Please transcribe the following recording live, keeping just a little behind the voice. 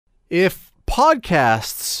If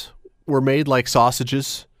podcasts were made like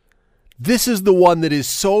sausages, this is the one that is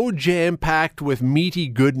so jam-packed with meaty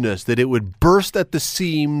goodness that it would burst at the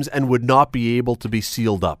seams and would not be able to be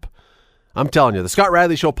sealed up. I'm telling you, the Scott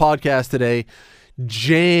Radley Show podcast today,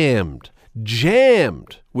 jammed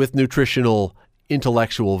with nutritional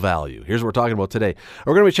intellectual value. Here's what we're talking about today.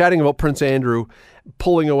 We're going to be chatting about Prince Andrew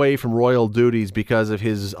pulling away from royal duties because of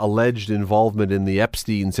his alleged involvement in the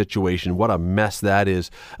Epstein situation. What a mess that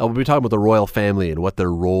is. We'll be talking about the royal family and what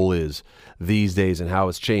their role is these days and how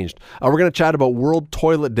it's changed. We're going to chat about World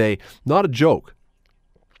Toilet Day. Not a joke.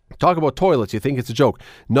 Talk about toilets, you think it's a joke.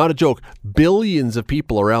 Not a joke. Billions of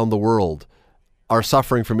people around the world are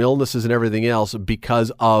suffering from illnesses and everything else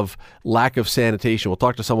because of lack of sanitation. We'll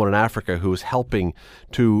talk to someone in Africa who is helping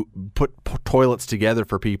to put toilets together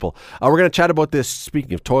for people. We're going to chat about this,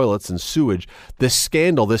 speaking of toilets and sewage, this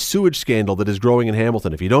sewage scandal that is growing in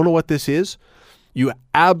Hamilton. If you don't know what this is, you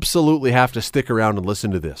absolutely have to stick around and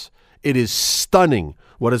listen to this. It is stunning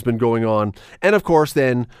what has been going on. And of course,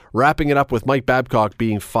 then wrapping it up with Mike Babcock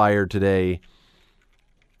being fired today.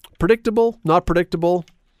 Predictable? Not predictable?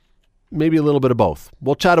 Maybe a little bit of both.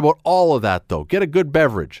 We'll chat about all of that, though. Get a good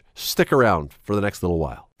beverage. Stick around for the next little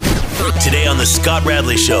while. Today on the Scott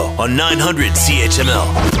Radley Show on 900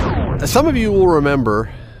 CHML. Some of you will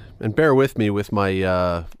remember, and bear with me with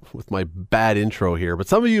my bad intro here, but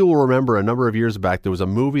some of you will remember a number of years back there was a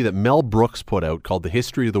movie that Mel Brooks put out called The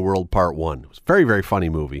History of the World Part 1. It was a very, very funny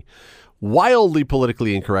movie. Wildly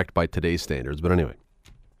politically incorrect by today's standards, but anyway.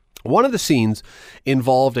 One of the scenes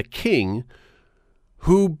involved a king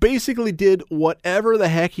who basically did whatever the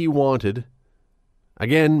heck he wanted.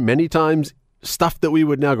 Again, many times stuff that we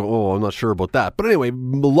would now go, oh, I'm not sure about that. But anyway, a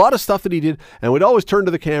lot of stuff that he did, and we'd always turn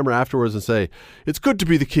to the camera afterwards and say, it's good to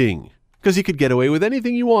be the king, because he could get away with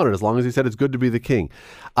anything he wanted as long as he said it's good to be the king.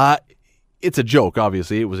 It's a joke,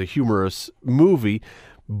 obviously. It was a humorous movie,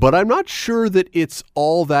 but I'm not sure that it's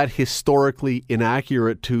all that historically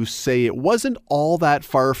inaccurate to say it wasn't all that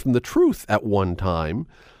far from the truth at one time.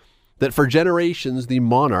 That for generations, the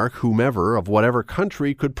monarch, whomever, of whatever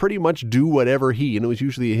country, could pretty much do whatever he, and it was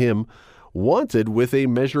usually him, wanted with a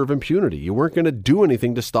measure of impunity. You weren't going to do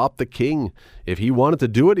anything to stop the king. If he wanted to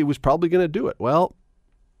do it, he was probably going to do it. Well,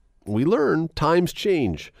 we learn times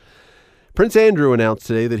change. Prince Andrew announced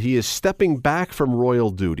today that he is stepping back from royal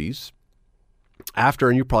duties after,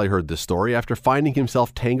 and you probably heard this story, after finding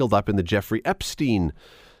himself tangled up in the Jeffrey Epstein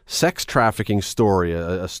sex trafficking story,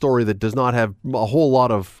 a story that does not have a whole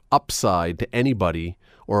lot of upside to anybody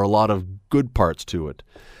or a lot of good parts to it.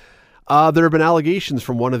 There have been allegations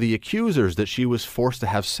from one of the accusers that she was forced to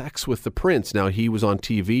have sex with the prince. Now, he was on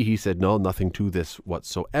TV. He said, no, nothing to this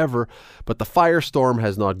whatsoever. But the firestorm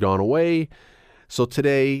has not gone away. So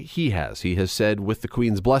today he has said with the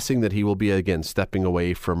Queen's blessing that he will be again stepping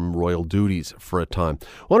away from royal duties for a time.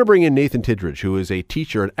 I want to bring in Nathan Tidridge, who is a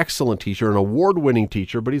teacher, an excellent teacher, an award-winning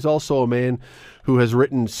teacher, but he's also a man who has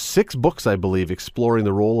written 6 books, I believe, exploring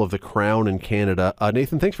the role of the Crown in Canada.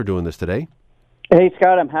 Nathan, thanks for doing this today. Hey,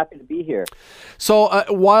 Scott, I'm happy to be here. So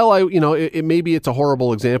while maybe it's a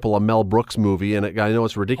horrible example, a Mel Brooks movie, and I know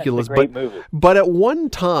it's ridiculous, It's a great movie. But at one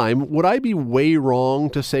time, would I be way wrong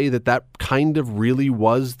to say that kind of really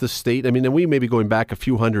was the state? I mean, and we may be going back a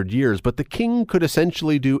few hundred years, but the king could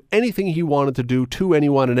essentially do anything he wanted to do to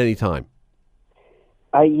anyone at any time.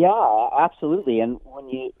 Yeah, absolutely. And when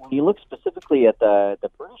you look specifically at the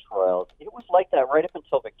British royals, it was like that right up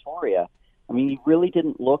until Victoria. I mean, you really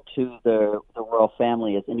didn't look to the royal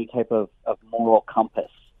family as any type of moral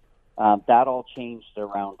compass. That all changed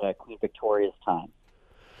around Queen Victoria's time.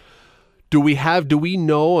 Do we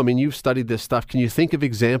know, I mean, you've studied this stuff, can you think of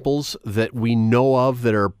examples that we know of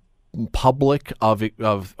that are public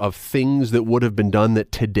of things that would have been done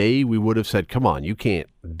that today we would have said, come on, you can't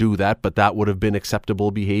do that, but that would have been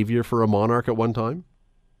acceptable behavior for a monarch at one time?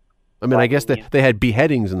 I mean, I guess they had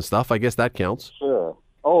beheadings and stuff. I guess that counts. Sure.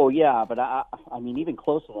 Oh, yeah, but I mean, even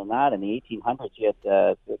closer than that, in the 1800s, you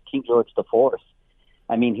had King George IV.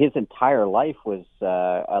 I mean, his entire life was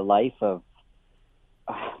a life of,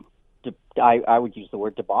 I would use the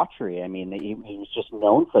word debauchery. I mean, he was just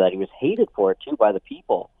known for that. He was hated for it, too, by the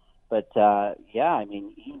people. But, yeah, I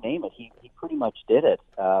mean, you name it, he pretty much did it,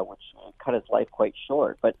 which cut his life quite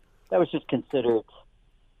short. But that was just considered...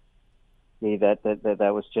 That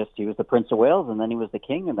was just, he was the Prince of Wales, and then he was the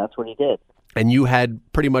king, and that's what he did. And you had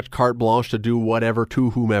pretty much carte blanche to do whatever to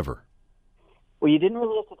whomever. Well, you didn't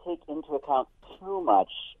really have to take into account too much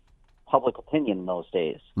public opinion in those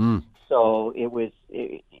days. So it was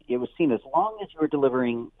seen as long as you were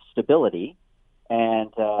delivering stability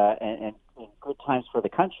and good times for the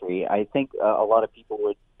country. I think a lot of people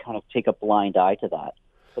would kind of take a blind eye to that.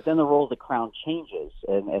 But then the role of the crown changes,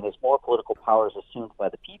 and as more political power is assumed by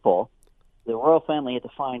the people, the royal family had to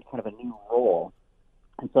find kind of a new role.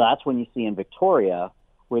 And so that's when you see in Victoria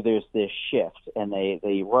where there's this shift, and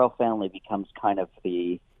the royal family becomes kind of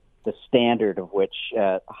the standard of which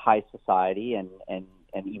high society and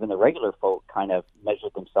even the regular folk kind of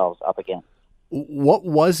measured themselves up against. What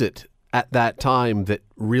was it at that time that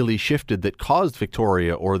really shifted, that caused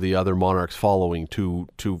Victoria or the other monarchs following to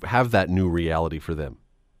have that new reality for them?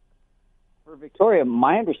 For Victoria,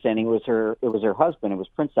 my understanding was it was her husband. It was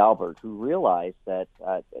Prince Albert, who realized that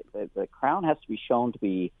the crown has to be shown to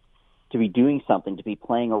be doing something, to be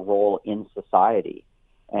playing a role in society.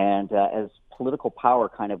 And as political power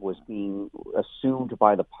kind of was being assumed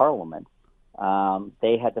by the Parliament,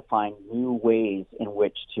 they had to find new ways in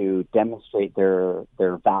which to demonstrate their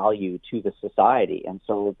value to the society. And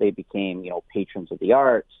so they became, patrons of the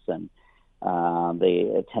arts, and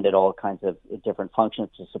they attended all kinds of different functions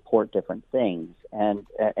to support different things. And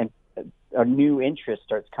a new interest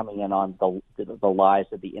starts coming in on the lives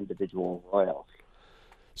of the individual royals.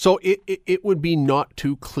 So it would be not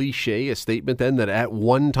too cliche a statement then that at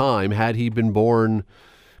one time, had he been born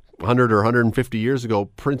 100 or 150 years ago,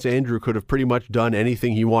 Prince Andrew could have pretty much done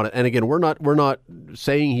anything he wanted. And again, we're not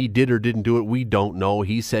saying he did or didn't do it. We don't know.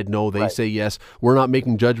 He said no. They say yes. We're not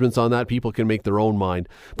making judgments on that. People can make their own mind.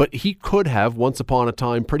 But he could have, once upon a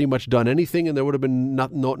time, pretty much done anything, and there would have been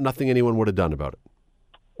nothing anyone would have done about it.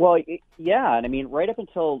 Well, yeah. And I mean, right up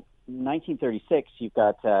until 1936, you've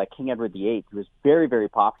got King Edward VIII, who was very, very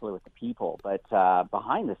popular with the people. But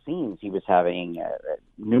behind the scenes, he was having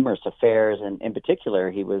numerous affairs. And in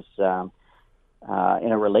particular, he was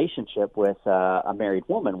in a relationship with a married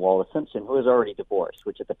woman, Wallis Simpson, who was already divorced,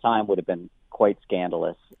 which at the time would have been quite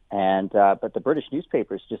scandalous. And but the British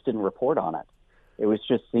newspapers just didn't report on it. It was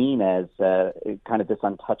just seen as kind of this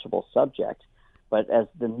untouchable subject. But as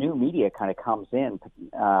the new media kind of comes in,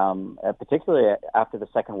 particularly after the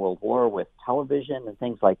Second World War with television and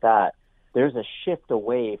things like that, there's a shift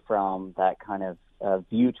away from that kind of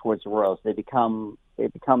view towards the royals. They become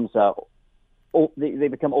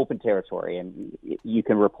open territory, and you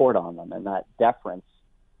can report on them, and that deference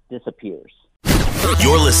disappears.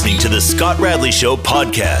 You're listening to the Scott Radley Show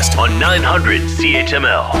podcast on 900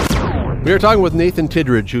 CHML. We are talking with Nathan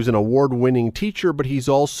Tidridge, who's an award-winning teacher, but he's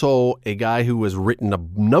also a guy who has written a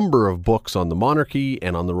number of books on the monarchy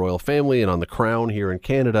and on the royal family and on the crown here in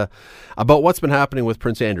Canada about what's been happening with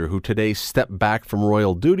Prince Andrew, who today stepped back from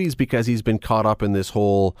royal duties because he's been caught up in this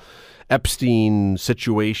whole Epstein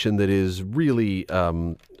situation that is really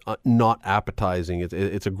not appetizing.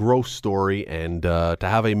 It's a gross story, and to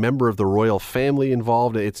have a member of the royal family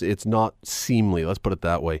involved, it's not seemly. Let's put it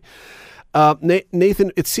that way.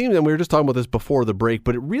 Nathan, it seems, and we were just talking about this before the break,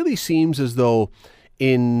 but it really seems as though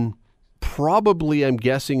in probably, I'm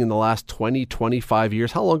guessing, in the last 20, 25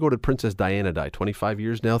 years, how long ago did Princess Diana die? 25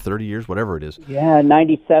 years now, 30 years, whatever it is. Yeah,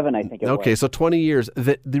 97, I think it was. Okay, so 20 years.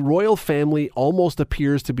 The royal family almost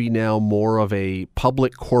appears to be now more of a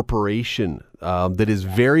public corporation that is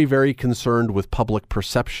very, very concerned with public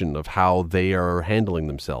perception of how they are handling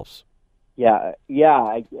themselves. Yeah,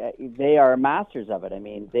 they are masters of it. I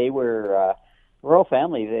mean, they were royal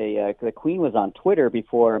family. The Queen was on Twitter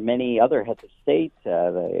before many other heads of state.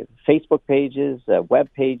 The Facebook pages, web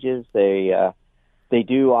pages. They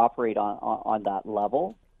do operate on that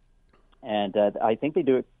level, and I think they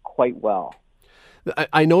do it quite well.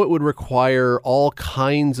 I know it would require all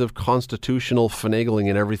kinds of constitutional finagling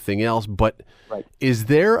and everything else, but Is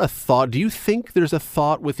there a thought, do you think there's a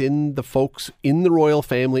thought within the folks in the royal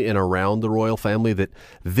family and around the royal family that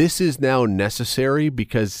this is now necessary?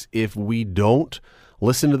 Because if we don't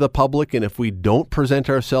listen to the public, and if we don't present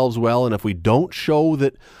ourselves well, and if we don't show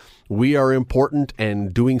that we are important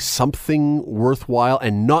and doing something worthwhile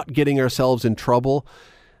and not getting ourselves in trouble,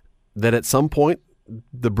 that at some point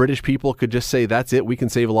the British people could just say, that's it, we can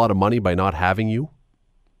save a lot of money by not having you?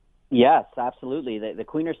 Yes, absolutely. The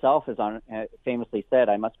Queen herself has famously said,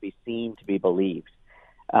 "I must be seen to be believed,"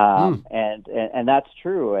 and that's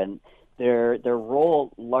true. And their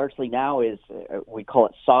role largely now is we call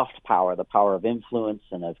it soft power, the power of influence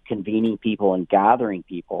and of convening people and gathering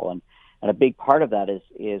people. And a big part of that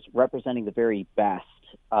is representing the very best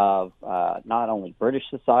of not only British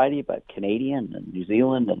society but Canadian and New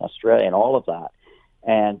Zealand and Australia and all of that.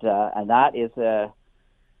 And that is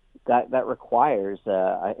that requires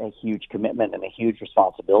a huge commitment and a huge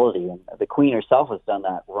responsibility. And the Queen herself has done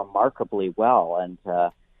that remarkably well. And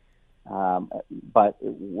but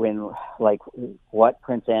what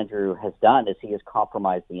Prince Andrew has done is he has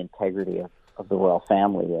compromised the integrity of the royal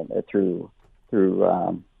family through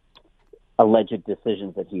alleged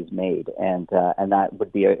decisions that he's made, and that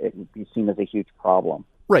would be seen as a huge problem.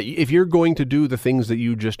 Right. If you're going to do the things that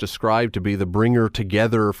you just described to be the bringer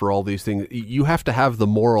together for all these things, you have to have the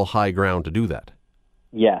moral high ground to do that.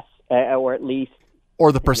 Yes, or at least...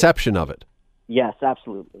 Or the perception of it. Yes,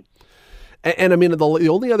 absolutely. And I mean, the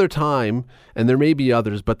only other time, and there may be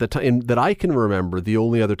others, but the time that I can remember, the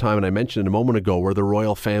only other time, and I mentioned it a moment ago, where the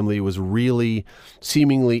royal family was really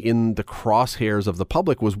seemingly in the crosshairs of the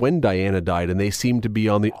public was when Diana died, and they seemed to be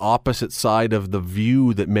on the opposite side of the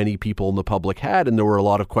view that many people in the public had, and there were a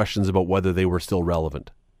lot of questions about whether they were still relevant.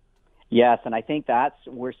 Yes, and I think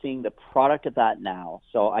we're seeing the product of that now.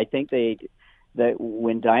 So I think that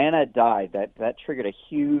when Diana died, that triggered a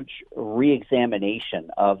huge re-examination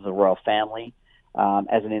of the royal family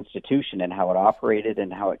as an institution and how it operated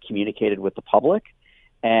and how it communicated with the public.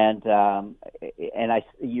 And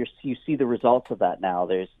you see the results of that now.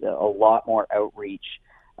 There's a lot more outreach.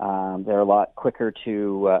 They're a lot quicker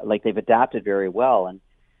to they've adapted very well. And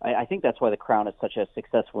I think that's why the Crown is such a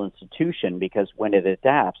successful institution, because when it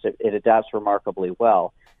adapts, it adapts remarkably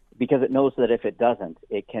well. Because it knows that if it doesn't,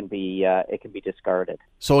 it can be discarded.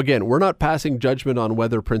 So again, we're not passing judgment on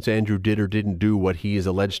whether Prince Andrew did or didn't do what he is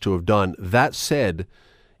alleged to have done. That said,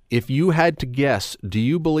 if you had to guess, do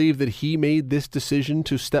you believe that he made this decision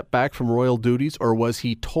to step back from royal duties, or was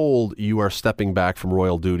he told you are stepping back from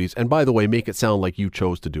royal duties? And by the way, make it sound like you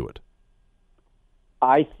chose to do it.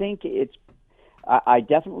 I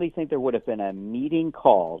definitely think there would have been a meeting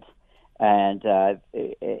called and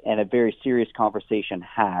a very serious conversation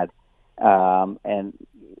had, and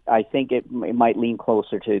I think it might lean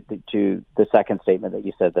closer to the second statement that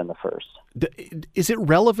you said than the first. Is it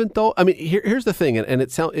relevant though? I mean, here's the thing, and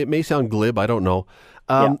it may sound glib. I don't know.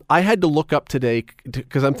 I had to look up today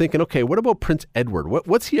because I'm thinking, okay, what about Prince Edward?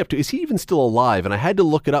 What's he up to? Is he even still alive? And I had to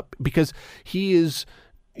look it up because he is.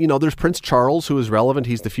 You know, there's Prince Charles, who is relevant.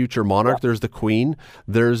 He's the future monarch. Yeah. There's the Queen.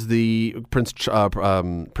 There's the Prince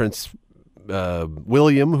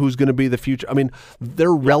William, who's going to be the future. I mean,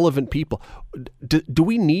 they're relevant people. Do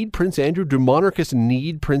we need Prince Andrew? Do monarchists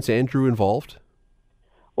need Prince Andrew involved?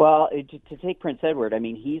 Well, to take Prince Edward, I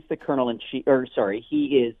mean, he's the colonel-in-chief, he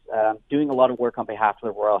is doing a lot of work on behalf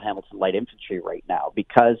of the Royal Hamilton Light Infantry right now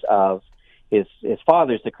because of his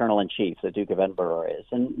father's the colonel-in-chief, the Duke of Edinburgh is.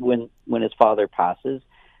 And when his father passes,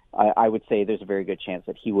 I would say there's a very good chance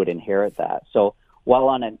that he would inherit that. So while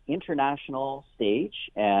on an international stage,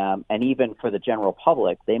 and even for the general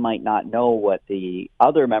public, they might not know what the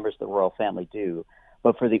other members of the royal family do,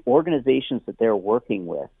 but for the organizations that they're working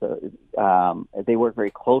with, they work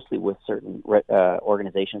very closely with certain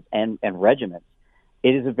organizations and regiments.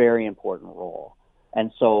 It is a very important role.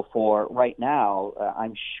 And so for right now,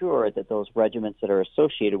 I'm sure that those regiments that are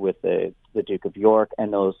associated with the Duke of York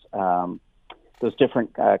and those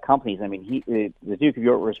different companies. I mean, the Duke of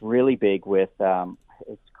York was really big with some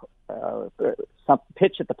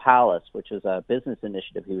Pitch at the Palace, which was a business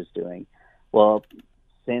initiative he was doing. Well,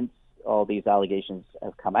 since all these allegations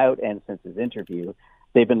have come out and since his interview,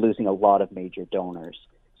 they've been losing a lot of major donors.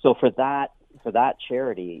 So for that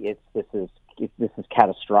charity, this is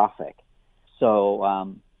catastrophic.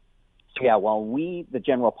 So while the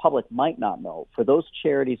general public might not know, for those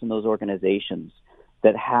charities and those organizations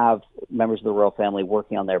that have members of the royal family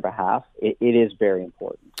working on their behalf, it is very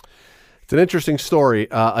important. It's an interesting story.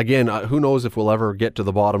 Again, who knows if we'll ever get to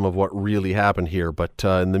the bottom of what really happened here. But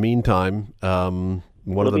in the meantime,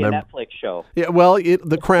 It'll be a Netflix show. Yeah, well,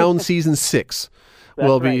 The Crown season 6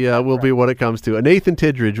 will be what it comes to. Nathan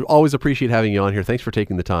Tidridge, always appreciate having you on here. Thanks for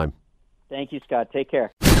taking the time. Thank you, Scott. Take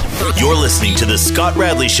care. You're listening to the Scott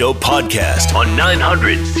Radley Show podcast on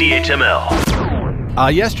 900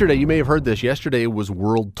 CHML. Yesterday, you may have heard this, yesterday was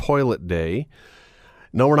World Toilet Day.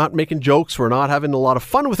 No, we're not making jokes. We're not having a lot of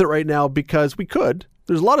fun with it right now because we could.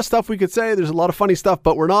 There's a lot of stuff we could say. There's a lot of funny stuff,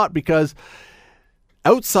 but we're not, because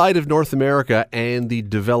outside of North America and the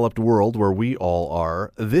developed world where we all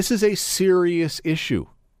are, this is a serious issue.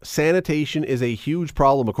 Sanitation is a huge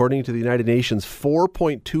problem. According to the United Nations,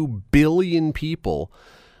 4.2 billion people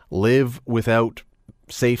live without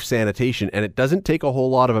safe sanitation, and it doesn't take a whole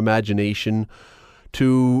lot of imagination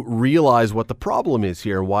to realize what the problem is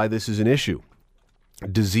here and why this is an issue.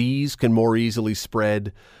 Disease can more easily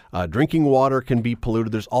spread. Drinking water can be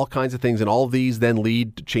polluted. There's all kinds of things, and all of these then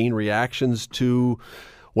lead to chain reactions to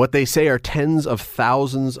what they say are tens of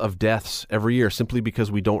thousands of deaths every year simply because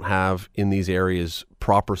we don't have in these areas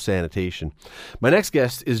proper sanitation. My next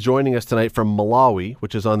guest is joining us tonight from Malawi,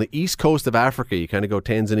 which is on the east coast of Africa. You kind of go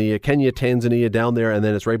Tanzania, Kenya, Tanzania down there, and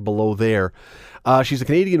then it's right below there. She's a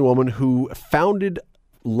Canadian woman who founded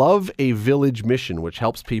Love a Village mission, which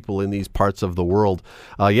helps people in these parts of the world.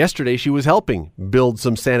 Yesterday, she was helping build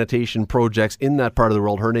some sanitation projects in that part of the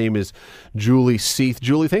world. Her name is Julie Seath.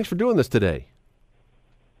 Julie, thanks for doing this today.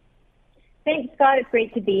 Thanks, Scott. It's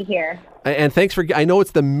great to be here. And thanks for, I know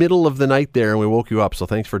it's the middle of the night there and we woke you up, so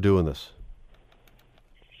thanks for doing this.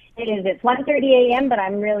 It is. It's 1:30 a.m., but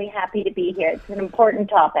I'm really happy to be here. It's an important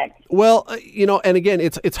topic. Well, and again,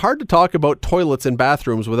 it's hard to talk about toilets and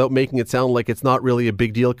bathrooms without making it sound like it's not really a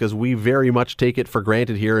big deal, because we very much take it for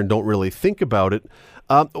granted here and don't really think about it.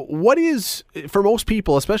 What is, for most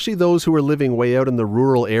people, especially those who are living way out in the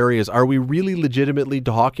rural areas, are we really legitimately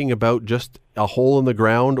talking about just a hole in the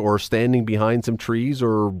ground or standing behind some trees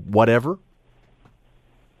or whatever?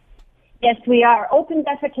 Yes, we are. Open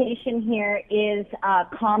defecation here is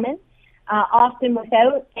common, often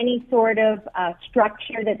without any sort of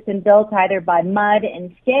structure that's been built either by mud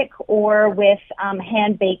and stick or with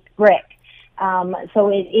hand-baked brick. So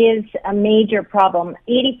it is a major problem.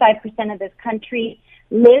 85% of this country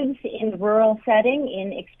lives in rural setting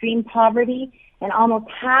in extreme poverty, and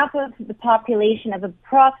almost half of the population of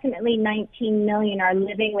approximately 19 million are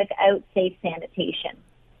living without safe sanitation.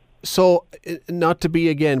 So, not to be,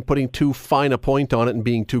 again, putting too fine a point on it and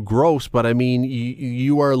being too gross, but I mean,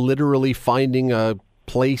 you are literally finding a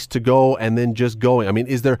place to go and then just going. I mean,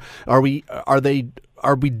 are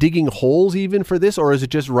we digging holes even for this, or is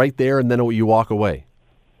it just right there and then you walk away?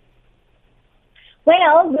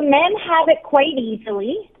 Well, the men have it quite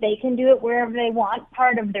easily. They can do it wherever they want,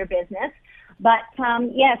 part of their business. But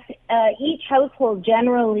yes, each household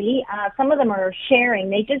generally, some of them are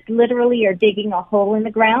sharing. They just literally are digging a hole in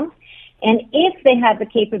the ground. And if they have the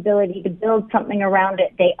capability to build something around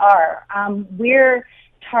it, they are. We're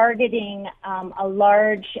targeting a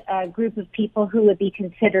large group of people who would be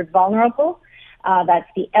considered vulnerable. That's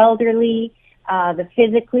the elderly, the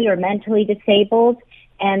physically or mentally disabled,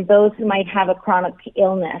 and those who might have a chronic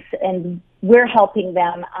illness. And we're helping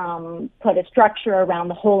them put a structure around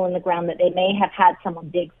the hole in the ground that they may have had someone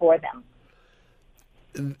dig for them.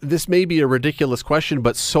 This may be a ridiculous question,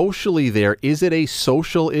 but socially there, is it a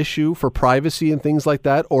social issue for privacy and things like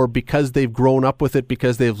that? Or because they've grown up with it,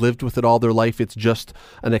 because they've lived with it all their life, it's just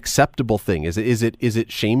an acceptable thing? Is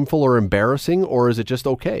it shameful or embarrassing, or is it just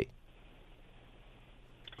okay?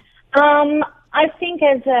 I think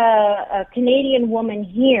as a Canadian woman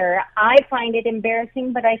here, I find it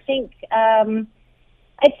embarrassing, but I think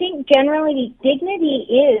generally dignity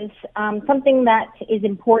is something that is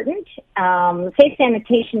important. Safe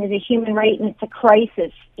sanitation is a human right, and it's a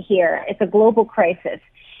crisis here. It's a global crisis,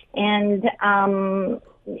 and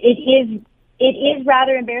it is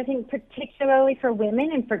rather embarrassing, particularly for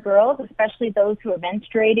women and for girls, especially those who are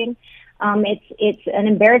menstruating. It's an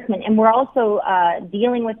embarrassment, and we're also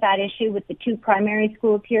dealing with that issue with the two primary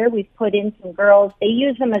schools here. We've put in some girls. They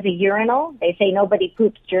use them as a urinal. They say nobody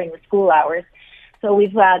poops during the school hours. So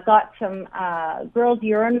we've got some girls'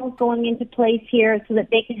 urinals going into place here so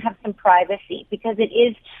that they can have some privacy, because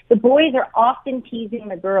the boys are often teasing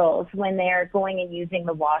the girls when they're going and using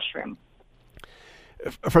the washroom.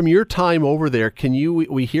 From your time over there,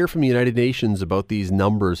 we hear from the United Nations about these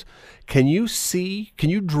numbers. Can you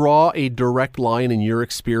draw a direct line in your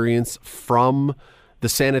experience from the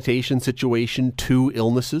sanitation situation to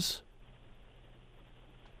illnesses?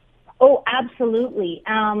 Oh, absolutely.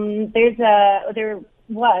 There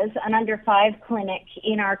was an under 5 clinic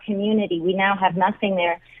in our community. We now have nothing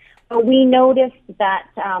there. But we noticed that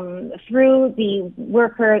through the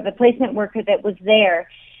placement worker that was there,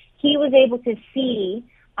 he was able to see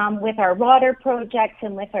with our water projects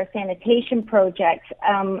and with our sanitation projects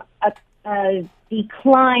a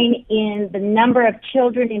decline in the number of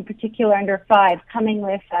children, in particular under 5, coming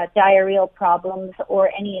with diarrheal problems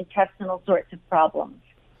or any intestinal sorts of problems.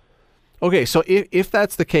 Okay, so if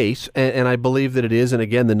that's the case, and I believe that it is, and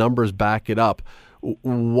again, the numbers back it up,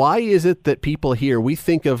 why is it that people here, we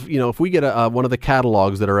think of, if we get one of the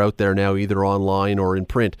catalogs that are out there now, either online or in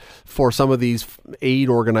print, for some of these aid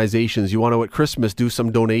organizations, you want to at Christmas do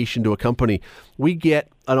some donation to a company, we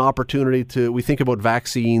get an opportunity we think about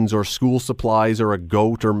vaccines or school supplies or a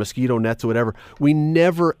goat or mosquito nets or whatever. We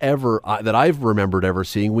never ever, that I've remembered ever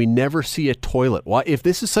seeing, we never see a toilet. Why, if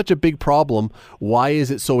this is such a big problem, why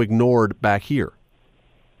is it so ignored back here?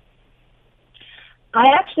 I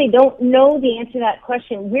actually don't know the answer to that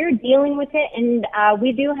question. We're dealing with it, and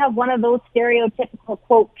we do have one of those stereotypical,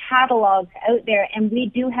 quote, catalogs out there, and we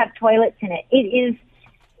do have toilets in it.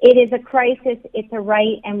 It is a crisis. It's a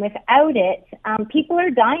right, and without it, people are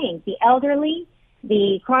dying. The elderly,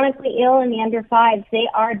 the chronically ill, and the under 5s, they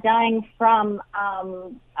are dying from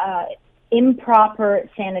improper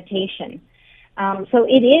sanitation. So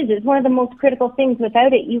it's one of the most critical things.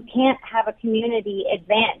 Without it, you can't have a community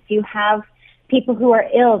advance. You have people who are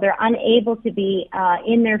ill. They're unable to be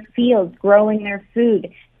in their fields growing their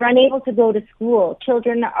food. They're unable to go to school.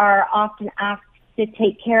 Children are often asked to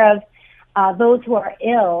take care of those who are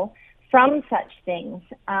ill from such things,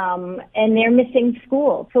 and they're missing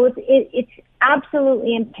school. So it's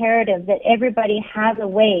absolutely imperative that everybody has a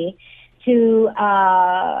way to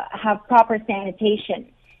have proper sanitation.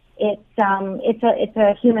 It's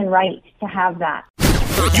a human right to have that.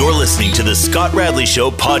 You're listening to the Scott Radley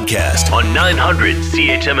Show podcast on 900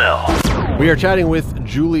 CHML. We are chatting with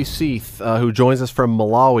Julie Seath, who joins us from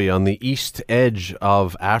Malawi on the east edge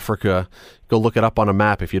of Africa. Go look it up on a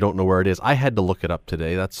map if you don't know where it is. I had to look it up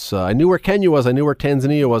today. I knew where Kenya was, I knew where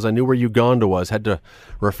Tanzania was, I knew where Uganda was. Had to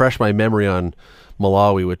refresh my memory on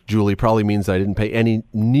Malawi, which Julie probably means I didn't pay any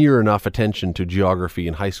near enough attention to geography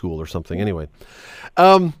in high school or something. Anyway,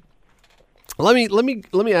 let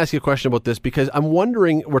me ask you a question about this, because I'm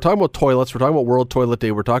wondering, we're talking about toilets, we're talking about World Toilet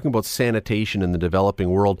Day, we're talking about sanitation in the developing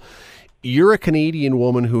world. You're a Canadian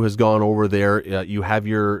woman who has gone over there. You have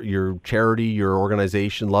your charity, your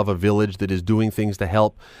organization, Love a Village, that is doing things to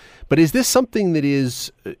help. But is this something that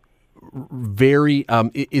is very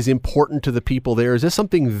is important to the people there? Is this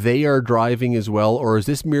something they are driving as well, or is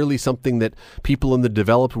this merely something that people in the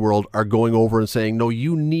developed world are going over and saying, no,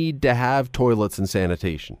 you need to have toilets and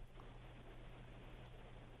sanitation?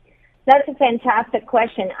 That's a fantastic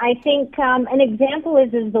question. I think an example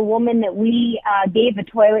is the woman that we gave a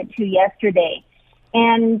toilet to yesterday,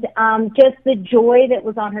 and just the joy that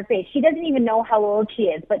was on her face. She doesn't even know how old she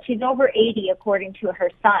is, but she's over 80 according to her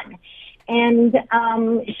son. And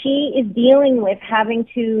she is dealing with having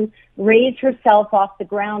to raise herself off the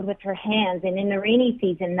ground with her hands, and in the rainy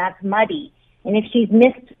season, that's muddy. And if she's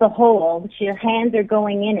missed the hole, her hands are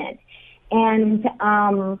going in it.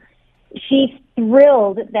 And she's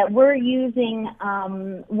thrilled that we're using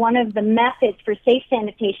one of the methods for safe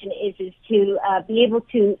sanitation is to be able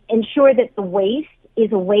to ensure that the waste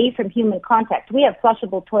is away from human contact. We have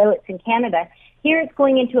flushable toilets in Canada. Here it's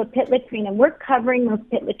going into a pit latrine, and we're covering those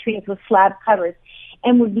pit latrines with slab covers,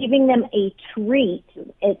 and we're giving them a treat.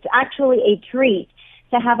 It's actually a treat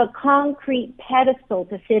to have a concrete pedestal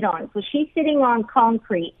to sit on. So she's sitting on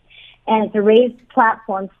concrete, and it's a raised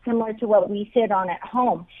platform similar to what we sit on at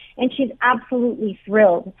home. And she's absolutely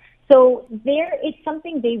thrilled. So it's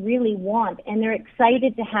something they really want, and they're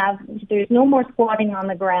excited to have. There's no more squatting on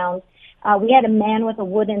the ground. We had a man with a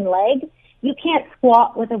wooden leg. You can't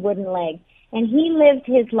squat with a wooden leg. And he lived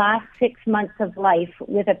his last 6 months of life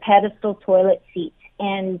with a pedestal toilet seat.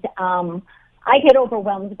 And I get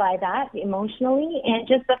overwhelmed by that emotionally, and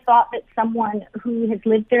just the thought that someone who has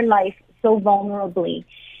lived their life so vulnerably,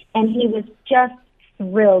 and he was just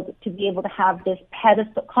thrilled to be able to have this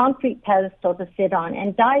pedestal, concrete pedestal to sit on,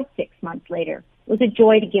 and died 6 months later. It was a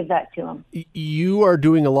joy to give that to him. You are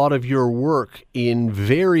doing a lot of your work in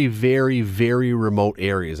very, very, very remote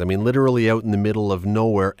areas. I mean, literally out in the middle of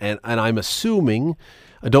nowhere. And I'm assuming,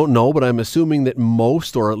 I don't know, but I'm assuming that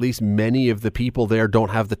most, or at least many of the people there don't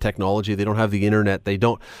have the technology. They don't have the internet. They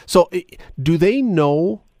don't. So do they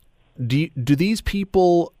know, do these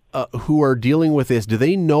people who are dealing with this, do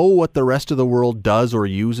they know what the rest of the world does or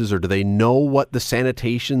uses, or do they know what the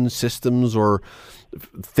sanitation systems or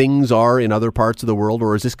things are in other parts of the world,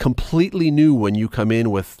 or is this completely new when you come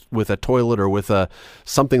in with a toilet or with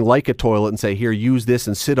something like a toilet and say, here, use this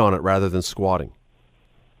and sit on it rather than squatting?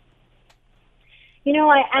 You know,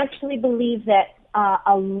 I actually believe that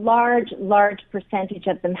a large percentage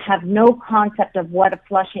of them have no concept of what a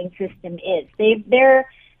flushing system is. They're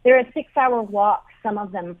a 6-hour walk, some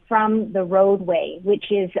of them, from the roadway, which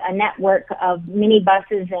is a network of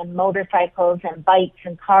minibuses and motorcycles and bikes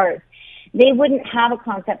and cars. They wouldn't have a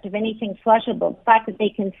concept of anything flushable. The fact that they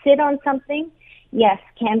can sit on something, yes,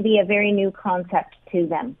 can be a very new concept to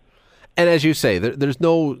them. And as you say, there's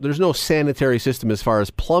no sanitary system as far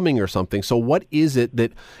as plumbing or something. So what is it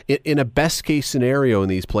that, in a best case scenario in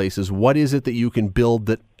these places, what is it that you can build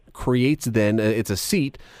that creates then, it's a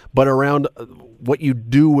seat, but around what you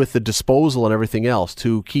do with the disposal and everything else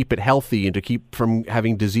to keep it healthy and to keep from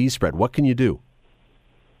having disease spread? What can you do?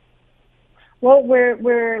 Well,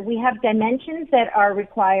 we have dimensions that are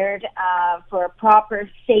required for a proper,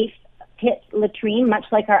 safe pit latrine, much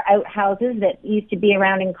like our outhouses that used to be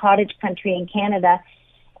around in cottage country in Canada.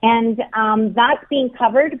 And that's being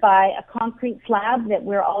covered by a concrete slab that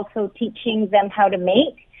we're also teaching them how to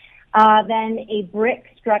make. Then a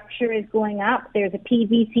brick structure is going up. There's a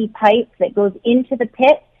PVC pipe that goes into the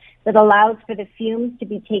pit that allows for the fumes to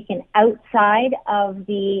be taken outside of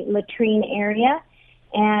the latrine area.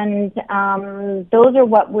 And those are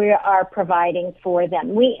what we are providing for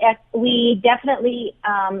them. We definitely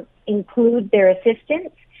include their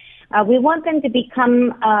assistance. We want them to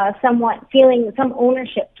become somewhat feeling some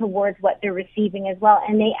ownership towards what they're receiving as well,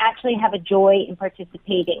 and they actually have a joy in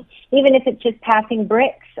participating. Even if it's just passing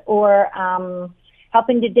bricks or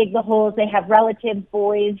helping to dig the holes, they have relatives,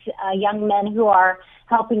 boys, young men who are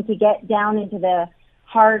helping to get down into the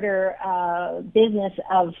harder business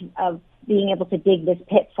of being able to dig this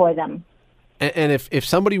pit for them. And if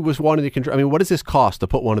somebody was wanting to control, I mean, what does this cost to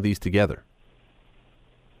put one of these together?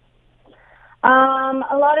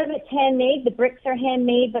 A lot of it's handmade. The bricks are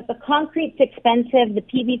handmade, but the concrete's expensive, the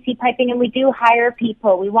PVC piping, and we do hire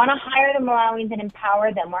people. We want to hire the Malawians and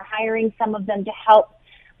empower them. We're hiring some of them to help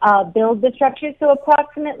build the structure. So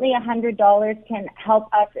approximately $100 can help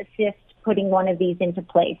us assist putting one of these into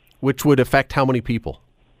place. Which would affect how many people?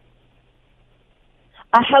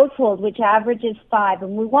 A household, which averages 5.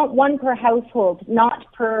 And we want one per household, not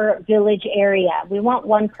per village area. We want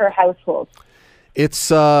one per household.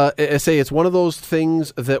 It's it's one of those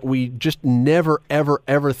things that we just never, ever,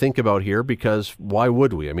 ever think about here, because why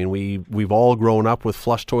would we? I mean, we've all grown up with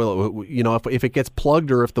flush toilet. You know, if it gets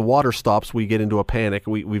plugged or if the water stops, we get into a panic.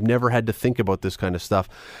 We've never had to think about this kind of stuff.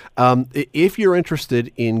 If you're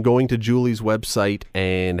interested in going to Julie's website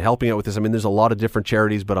and helping out with this, I mean, there's a lot of different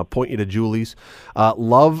charities, but I'll point you to Julie's.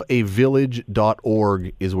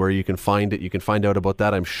 Loveavillage.org is where you can find it. You can find out about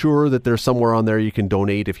that. I'm sure that there's somewhere on there you can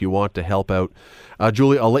donate if you want to help out.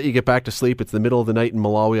 Julie, I'll let you get back to sleep. It's the middle of the night in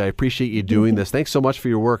Malawi. I appreciate you doing this. Thanks so much for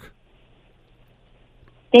your work.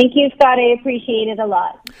 Thank you, Scott. I appreciate it a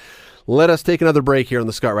lot. Let us take another break here on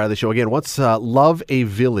the Scott Radley Show. Again, what's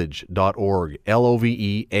loveavillage.org,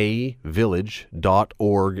 L-O-V-E-A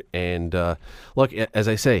village.org. And look, as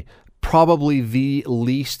I say, probably the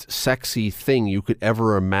least sexy thing you could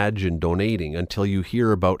ever imagine donating until you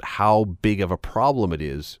hear about how big of a problem it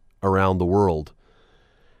is around the world.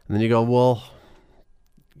 And then you go, well,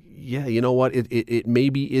 yeah, you know what? It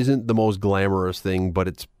maybe isn't the most glamorous thing, but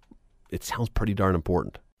it sounds pretty darn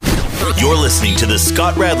important. You're listening to the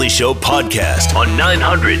Scott Radley Show podcast on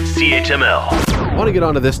 900 CHML. I want to get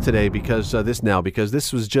onto this today because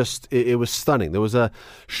this was just, it was stunning. There was a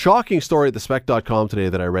shocking story at thespec.com today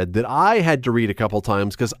that I read that I had to read a couple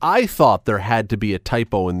times because I thought there had to be a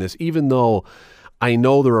typo in this, even though I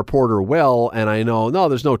know the reporter well, and I know, no,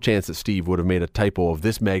 there's no chance that Steve would have made a typo of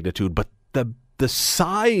this magnitude, but the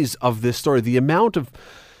size of this story, the amount of,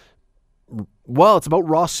 well, it's about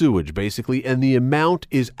raw sewage, basically, and the amount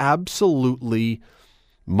is absolutely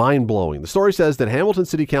mind-blowing. The story says that Hamilton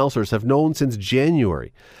City Councillors have known since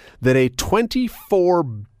January that a 24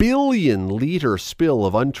 billion litre spill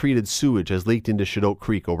of untreated sewage has leaked into Chedoke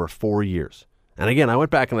Creek over 4 years. And again, I went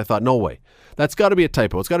back and I thought, no way. That's got to be a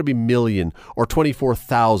typo. It's got to be million or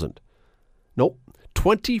 24,000. Nope.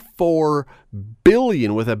 24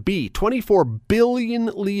 billion with a B. 24 billion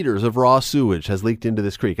liters of raw sewage has leaked into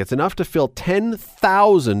this creek. It's enough to fill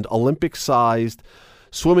 10,000 Olympic-sized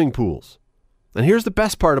swimming pools. And here's the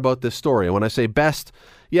best part about this story. And when I say best,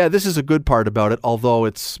 yeah, this is a good part about it, although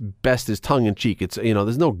it's best is tongue-in-cheek. It's, you know,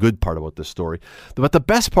 there's no good part about this story. But the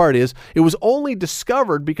best part is it was only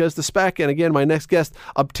discovered because the SPAC, and again, my next guest,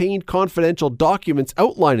 obtained confidential documents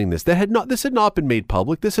outlining this. This had not been made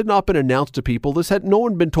public. This had not been announced to people. No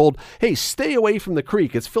one been told, hey, stay away from the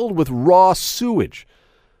creek. It's filled with raw sewage.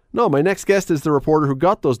 No, my next guest is the reporter who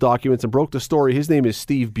got those documents and broke the story. His name is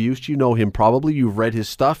Steve Buist. You know him probably. You've read his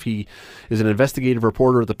stuff. He is an investigative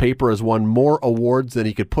reporter at the paper, has won more awards than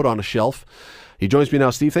he could put on a shelf. He joins me now.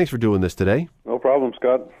 Steve, thanks for doing this today. No problem,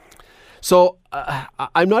 Scott. So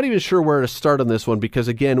I'm not even sure where to start on this one because,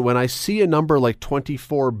 again, when I see a number like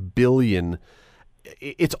 24 billion,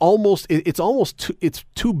 it's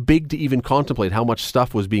too big to even contemplate how much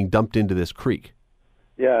stuff was being dumped into this creek.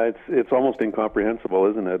 Yeah, it's almost incomprehensible,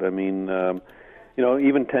 isn't it? I mean,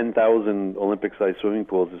 even 10,000 Olympic-sized swimming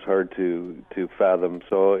pools is hard to fathom.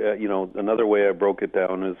 So, another way I broke it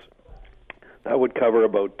down is that would cover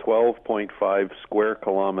about 12.5 square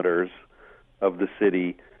kilometers of the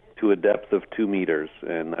city to a depth of 2 meters,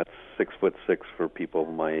 and that's 6'6" for people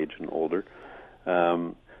my age and older.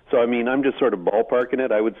 So, I mean, I'm just sort of ballparking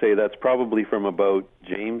it. I would say that's probably from about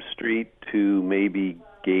James Street to maybe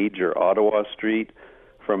Gage or Ottawa Street,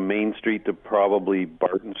 from Main Street to probably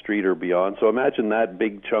Barton Street or beyond. So imagine that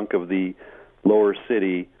big chunk of the lower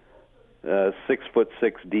city,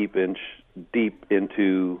 6'6" deep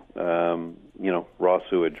into raw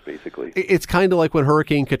sewage, basically. It's kind of like when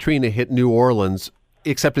Hurricane Katrina hit New Orleans,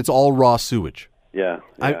 except it's all raw sewage. Yeah.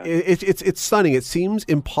 It's stunning. It seems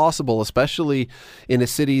impossible, especially in a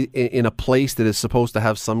city, in a place that is supposed to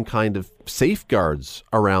have some kind of safeguards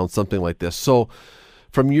around something like this. So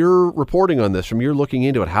from your reporting on this, from your looking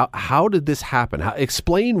into it, how did this happen?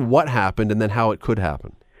 Explain what happened and then how it could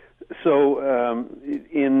happen. So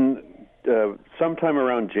in sometime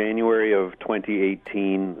around January of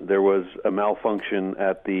 2018, there was a malfunction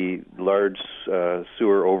at the large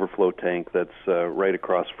sewer overflow tank that's right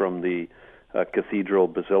across from the Cathedral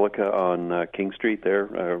Basilica on King Street there,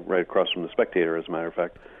 right across from the Spectator, as a matter of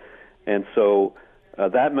fact. And so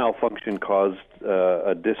that malfunction caused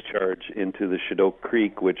a discharge into the Chedoke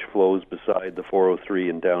Creek, which flows beside the 403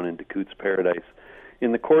 and down into Cootes Paradise.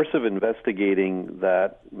 In the course of investigating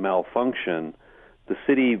that malfunction, the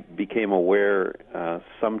city became aware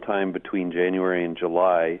sometime between January and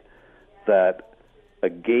July that a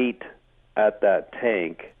gate at that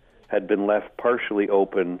tank had been left partially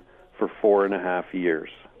open for 4.5 years.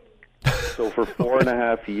 So for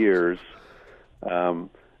 4.5 years,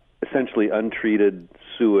 essentially untreated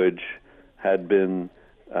sewage had been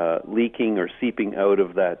leaking or seeping out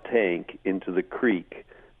of that tank into the creek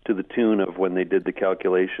to the tune of, when they did the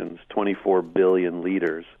calculations, 24 billion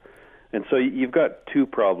liters. And so you've got two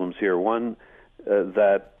problems here. One,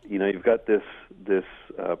 that you've got this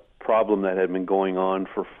problem that had been going on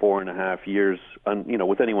for 4.5 years,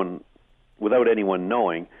 without anyone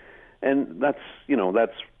knowing, and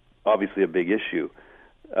that's obviously a big issue.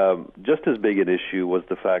 Just as big an issue was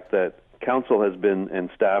the fact that council has been, and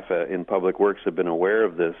staff in Public Works have been aware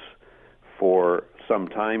of this for some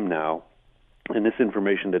time now, and this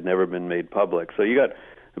information had never been made public. So you got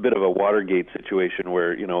a bit of a Watergate situation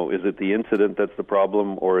where, is it the incident that's the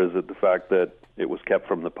problem, or is it the fact that it was kept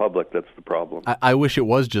from the public that's the problem? I wish it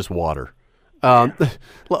was just water.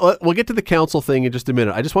 We'll get to the council thing in just a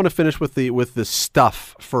minute. I just want to finish with the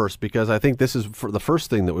stuff first, because I think this is for the first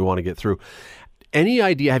thing that we want to get through. Any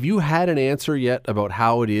idea, have you had an answer yet about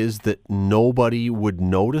how it is that nobody would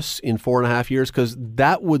notice in 4.5 years? Because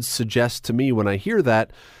that would suggest to me, when I hear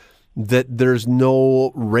that there's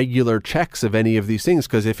no regular checks of any of these things.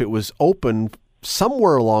 Because if it was open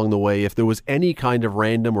somewhere along the way, if there was any kind of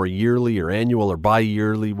random or yearly or annual or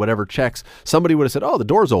bi-yearly, whatever checks, somebody would have said, oh, the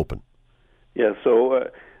door's open. Yeah, so,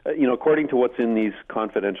 according to what's in these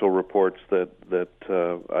confidential reports that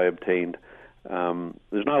I obtained,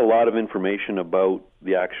 there's not a lot of information about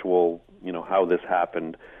the actual, how this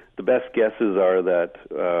happened. The best guesses are that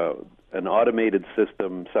an automated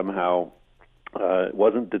system somehow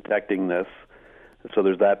wasn't detecting this, so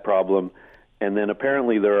there's that problem. And then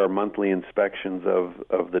apparently there are monthly inspections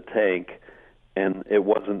of the tank, and it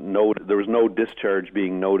wasn't there was no discharge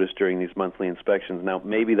being noticed during these monthly inspections. Now,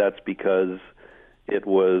 maybe that's because it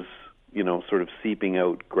was, sort of seeping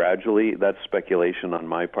out gradually. That's speculation on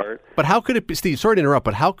my part. But how could it be, Steve, sorry to interrupt,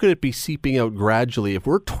 but how could it be seeping out gradually? If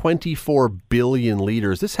we're 24 billion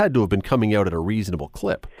liters, this had to have been coming out at a reasonable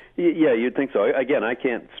clip. Yeah, you'd think so. Again, I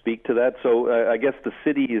can't speak to that. So I guess the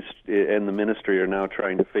city and the ministry are now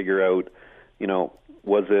trying to figure out,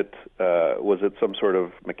 was it some sort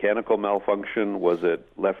of mechanical malfunction? Was it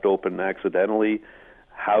left open accidentally?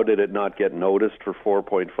 How did it not get noticed for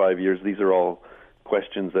 4.5 years? These are all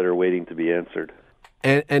questions that are waiting to be answered.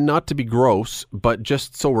 And not to be gross, but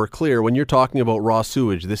just so we're clear, when you're talking about raw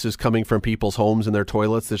sewage, this is coming from people's homes and their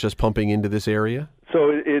toilets that's just pumping into this area?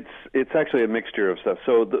 So it's actually a mixture of stuff.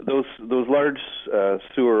 So those large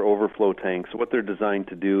sewer overflow tanks, what they're designed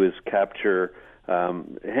to do is capture.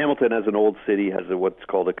 Hamilton, as an old city, has what's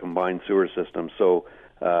called a combined sewer system. So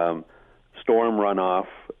storm runoff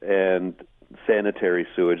and sanitary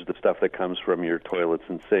sewage, the stuff that comes from your toilets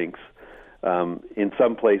and sinks, in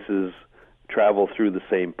some places travel through the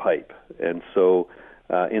same pipe. And so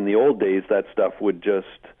in the old days, that stuff would just,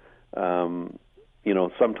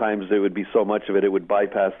 sometimes there would be so much of it, it would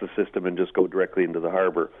bypass the system and just go directly into the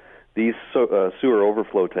harbor. These sewer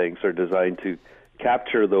overflow tanks are designed to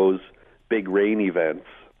capture those big rain events,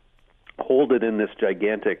 hold it in this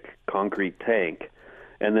gigantic concrete tank,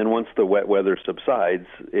 and then once the wet weather subsides,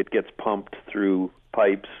 it gets pumped through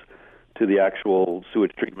pipes to the actual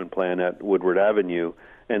sewage treatment plant at Woodward Avenue,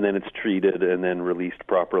 and then it's treated and then released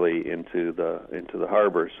properly into the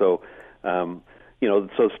harbor. So,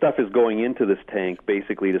 so stuff is going into this tank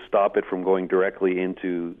basically to stop it from going directly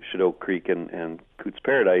into Chedoke Creek and Cootes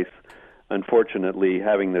Paradise. Unfortunately,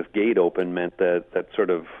 having this gate open meant that sort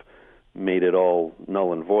of made it all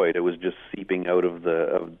null and void. It was just seeping out of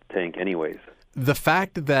the tank anyways. The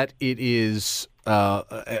fact that it is,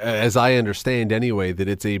 as I understand anyway, that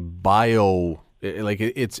it's a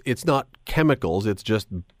it's not chemicals, it's just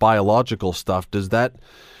biological stuff. Does that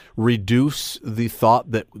reduce the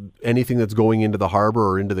thought that anything that's going into the harbor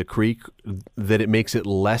or into the creek, that it makes it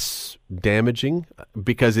less damaging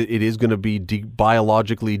because it is going to be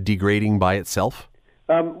biologically degrading by itself?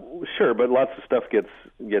 Sure, but lots of stuff gets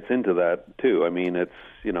into that too. I mean, it's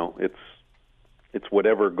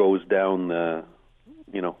whatever goes down the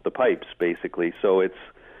pipes basically. So it's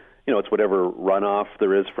whatever runoff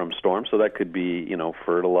there is from storms. So that could be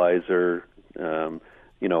fertilizer,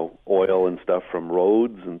 oil and stuff from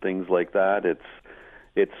roads and things like that.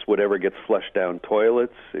 It's whatever gets flushed down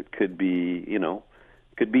toilets. It could be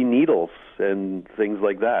needles and things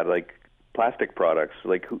like that, like plastic products,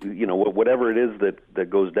 like whatever it is that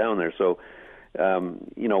goes down there. So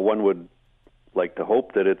one would like to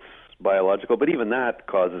hope that it's biological, but even that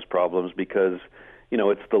causes problems because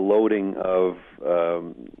it's the loading of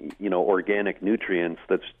organic nutrients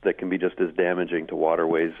that can be just as damaging to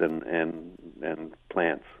waterways and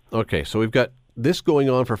plants. Okay, so we've got this going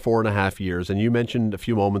on for 4.5 years, and you mentioned a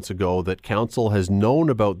few moments ago that council has known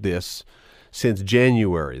about this since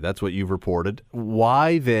January. That's what you've reported.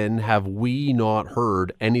 Why then have we not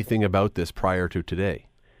heard anything about this prior to today?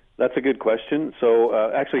 That's a good question.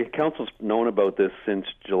 So actually, council's known about this since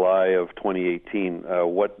July of 2018.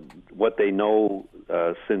 What they know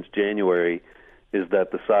since January is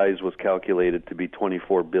that the size was calculated to be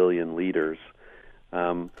 24 billion litres.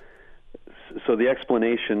 So the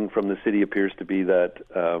explanation from the city appears to be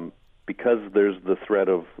that because there's the threat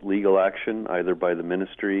of legal action, either by the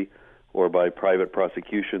ministry or by private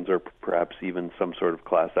prosecutions or perhaps even some sort of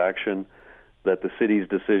class action, that the city's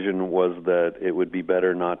decision was that it would be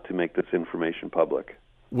better not to make this information public.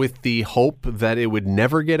 With the hope that it would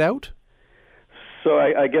never get out? So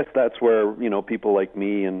I guess that's where, people like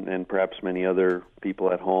me and perhaps many other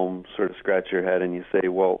people at home sort of scratch your head and you say,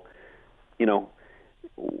 well,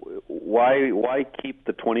 why keep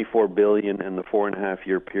the 24 billion and the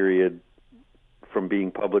 4.5-year period from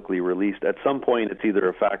being publicly released? At some point, it's either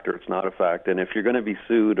a fact or it's not a fact. And if you're going to be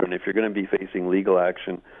sued and if you're going to be facing legal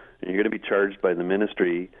action and you're going to be charged by the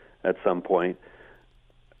ministry at some point,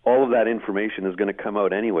 all of that information is going to come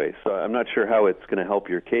out anyway. So I'm not sure how it's going to help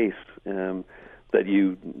your case. That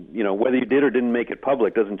whether you did or didn't make it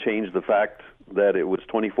public doesn't change the fact that it was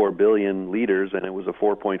 24 billion litres and it was a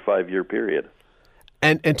 4.5-year period.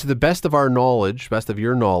 And to the best of our knowledge, best of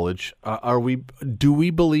your knowledge, do we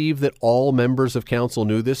believe that all members of council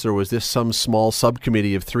knew this, or was this some small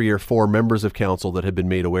subcommittee of 3 or 4 members of council that had been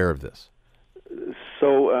made aware of this?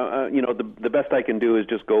 So, the best I can do is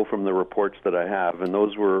just go from the reports that I have, and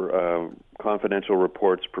those were confidential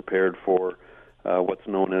reports prepared for what's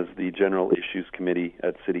known as the General Issues Committee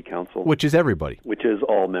at City Council. Which is everybody. Which is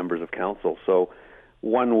all members of council. So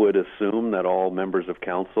one would assume that all members of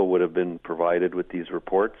council would have been provided with these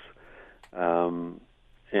reports. And,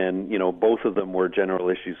 both of them were General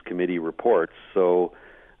Issues Committee reports. So,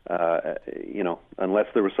 unless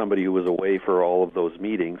there was somebody who was away for all of those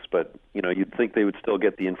meetings, but, you'd think they would still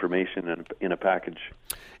get the information in a package.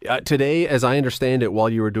 Today, as I understand it, while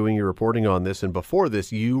you were doing your reporting on this and before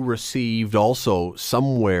this, you received also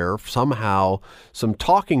somehow, some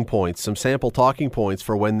talking points, some sample talking points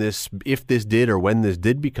for when if this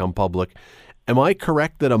did become public. Am I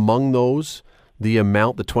correct that among those,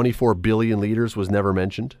 the 24 billion litres was never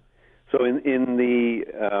mentioned? So in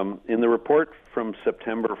the report from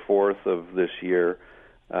September 4th of this year,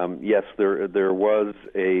 yes, there was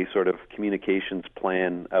a sort of communications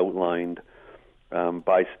plan outlined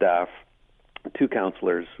by staff to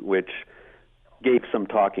councillors, which gave some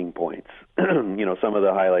talking points, some of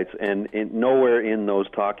the highlights. And nowhere in those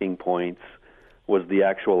talking points was the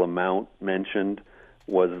actual amount mentioned,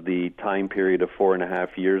 was the time period of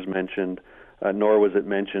 4.5 years mentioned, nor was it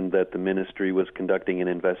mentioned that the ministry was conducting an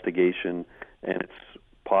investigation, and it's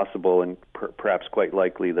possible and perhaps quite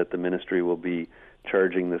likely that the ministry will be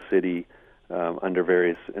charging the city under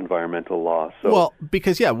various environmental laws. So, well,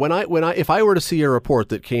 because if I were to see a report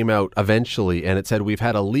that came out eventually and it said we've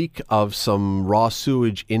had a leak of some raw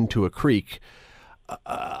sewage into a creek,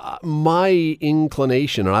 my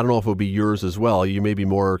inclination, and I don't know if it would be yours as well, you may be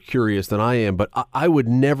more curious than I am, but I would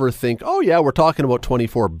never think, oh yeah, we're talking about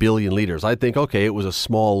 24 billion litres. I'd think, okay, it was a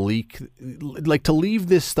small leak. Like, to leave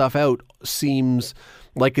this stuff out seems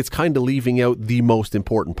like it's kind of leaving out the most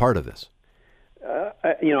important part of this.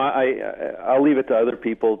 I'll leave it to other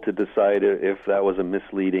people to decide if that was a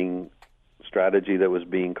misleading strategy that was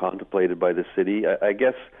being contemplated by the city. I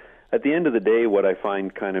guess at the end of the day, what I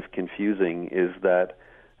find kind of confusing is that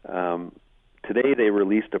today they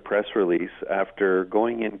released a press release after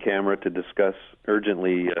going in camera to discuss the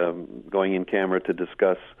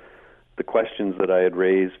questions that I had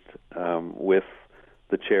raised with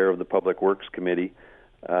the chair of the Public Works Committee.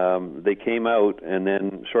 They came out, and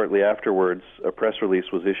then shortly afterwards, a press release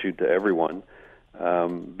was issued to everyone,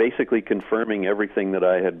 basically confirming everything that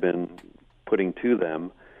I had been putting to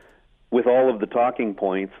them, with all of the talking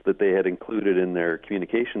points that they had included in their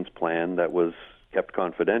communications plan that was kept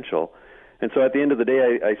confidential. And so at the end of the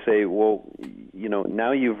day, I say, well,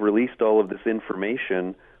 now you've released all of this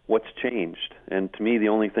information, what's changed? And to me, the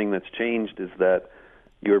only thing that's changed is that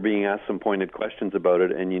you were being asked some pointed questions about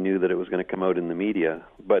it, and you knew that it was going to come out in the media.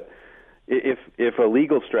 But if a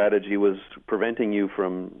legal strategy was preventing you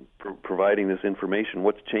from providing this information,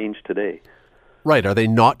 what's changed today? Right. Are they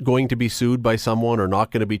not going to be sued by someone or not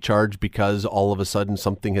going to be charged because all of a sudden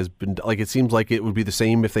something has been, like, it seems like it would be the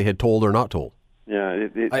same if they had told or not told. Yeah,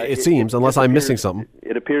 it seems, unless I'm missing something.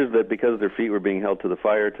 It appears that because their feet were being held to the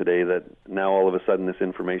fire today, that now all of a sudden this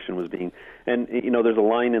information was being, and there's a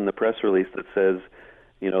line in the press release that says,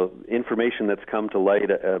 information that's come to light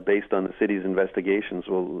based on the city's investigations.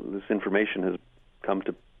 Well, this information has come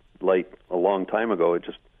to light a long time ago. It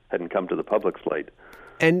just hadn't come to the public's light.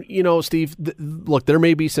 And, Steve, look, there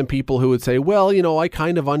may be some people who would say, well, I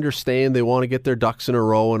kind of understand they want to get their ducks in a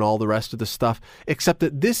row and all the rest of the stuff, except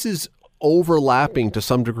that this is overlapping to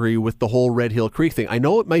some degree with the whole Red Hill Creek thing. I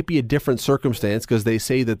know it might be a different circumstance because they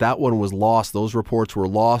say that one was lost. Those reports were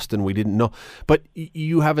lost and we didn't know. But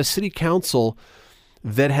you have a city council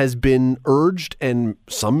that has been urged, and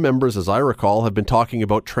some members, as I recall, have been talking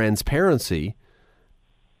about transparency.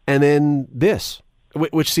 And then this,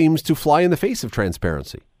 which seems to fly in the face of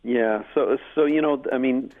transparency. Yeah. So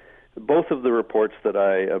both of the reports that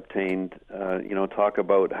I obtained, talk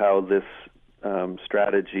about how this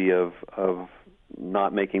strategy of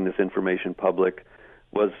not making this information public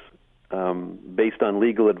was based on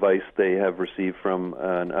legal advice they have received from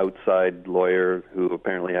an outside lawyer who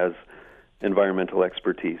apparently has environmental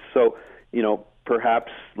expertise. So,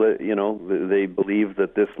 perhaps they believe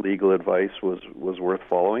that this legal advice was worth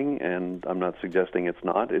following, and I'm not suggesting it's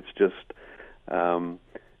not. It's just,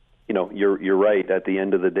 you're right. At the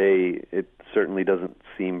end of the day, it certainly doesn't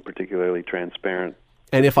seem particularly transparent.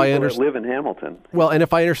 And if I understand, live in Hamilton. Well, and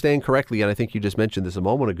if I understand correctly, and I think you just mentioned this a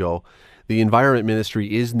moment ago, the Environment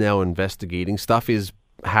Ministry is now investigating. Stuff is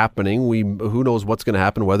happening. Who knows what's going to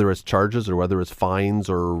happen, whether it's charges or whether it's fines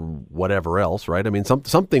or whatever else, right? I mean,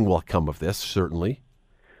 something will come of this, certainly.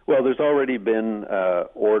 Well, there's already been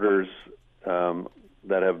orders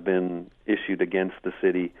that have been issued against the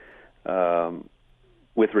city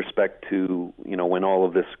with respect to, when all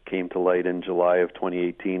of this came to light in July of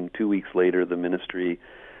 2018. 2 weeks later, the ministry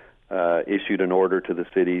issued an order to the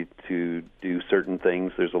city to do certain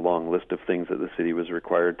things. There's a long list of things that the city was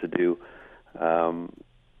required to do.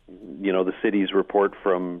 The city's report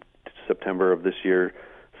from September of this year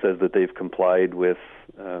says that they've complied with,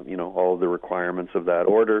 all of the requirements of that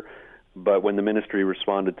order. But when the ministry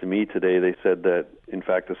responded to me today, they said that, in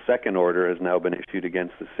fact, a second order has now been issued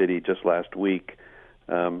against the city just last week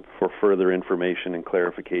for further information and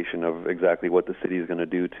clarification of exactly what the city is going to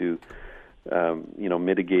do to,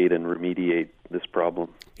 mitigate and remediate this problem.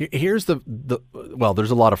 Here's well,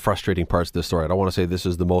 there's a lot of frustrating parts to this story. I don't want to say this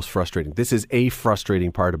is the most frustrating. This is a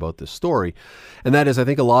frustrating part about this story. And that is, I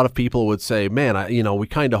think a lot of people would say, man, we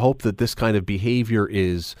kind of hope that this kind of behavior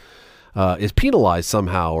is penalized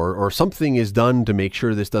somehow or something is done to make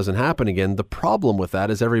sure this doesn't happen again. The problem with that,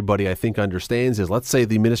 as everybody I think understands, is let's say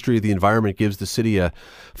the Ministry of the Environment gives the city a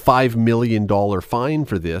 $5 million fine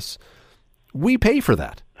for this. We pay for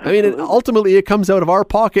that. Absolutely. I mean, ultimately it comes out of our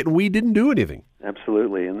pocket and we didn't do anything.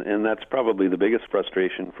 Absolutely. And that's probably the biggest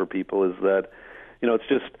frustration for people is that, it's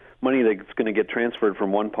just money that's going to get transferred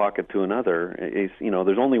from one pocket to another.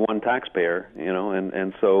 There's only one taxpayer,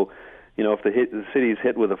 and so, if the city's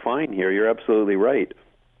hit with a fine here, you're absolutely right.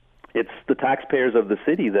 It's the taxpayers of the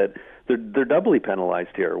city that they're doubly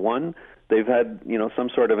penalized here. One, they've had, some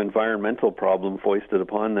sort of environmental problem foisted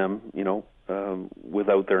upon them,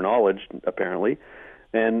 without their knowledge, apparently.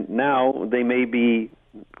 And now they may be,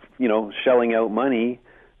 shelling out money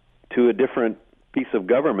to a different piece of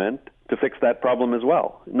government to fix that problem as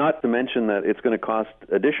well. Not to mention that it's going to cost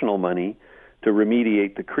additional money to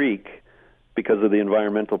remediate the creek because of the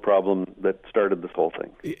environmental problem that started this whole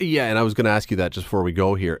thing. Yeah, and I was going to ask you that just before we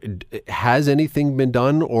go here. Has anything been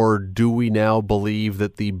done, or do we now believe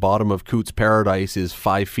that the bottom of Cootes Paradise is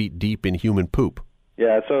 5 feet deep in human poop?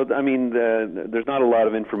 Yeah, so, there's not a lot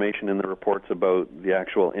of information in the reports about the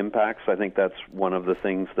actual impacts. I think that's one of the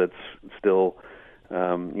things that's still,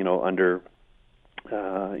 under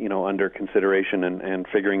consideration and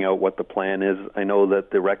figuring out what the plan is. I know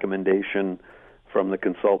that the recommendation from the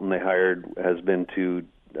consultant they hired has been to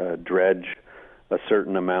dredge a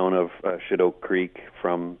certain amount of Chedoke Creek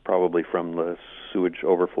probably from the sewage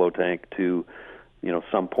overflow tank to,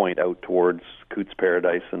 some point out towards Cootes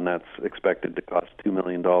Paradise, and that's expected to cost $2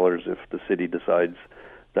 million if the city decides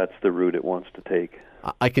that's the route it wants to take.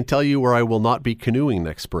 I can tell you where I will not be canoeing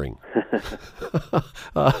next spring.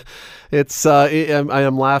 I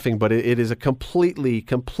am laughing, but it is a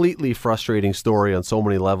completely frustrating story on so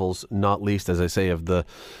many levels, not least, as I say,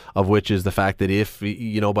 of which is the fact that if,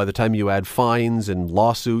 by the time you add fines and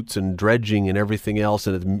lawsuits and dredging and everything else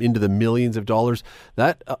and it's into the millions of dollars,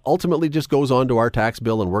 that ultimately just goes on to our tax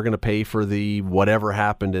bill, and we're going to pay for the whatever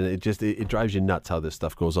happened, and it drives you nuts how this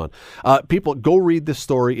stuff goes on. People, go read this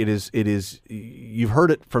story. It is you've heard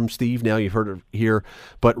it from Steve now, you've heard it here,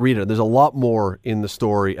 but read it. There's a lot more in the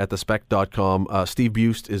story at thespec.com. Steve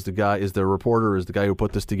Buist is the guy who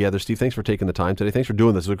put this together. Steve, thanks for taking the time today. Thanks for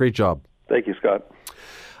doing this. It was a great job. Thank you, Scott.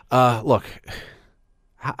 Look,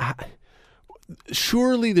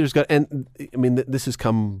 surely there's this has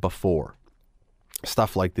come before,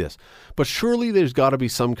 stuff like this, but surely there's got to be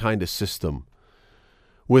some kind of system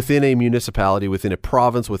within a municipality, within a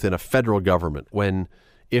province, within a federal government,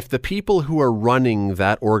 if the people who are running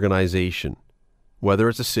that organization, whether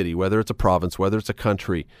it's a city, whether it's a province, whether it's a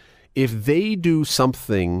country, if they do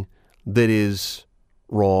something that is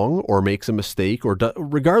wrong or makes a mistake, or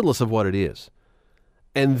regardless of what it is,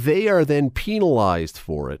 and they are then penalized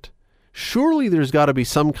for it, surely there's got to be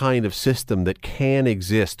some kind of system that can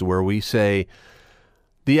exist where we say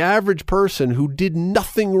the average person who did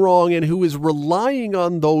nothing wrong and who is relying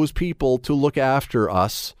on those people to look after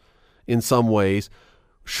us in some ways,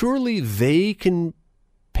 surely they can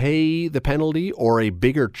pay the penalty or a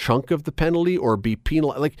bigger chunk of the penalty or be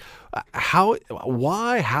penalized. Like,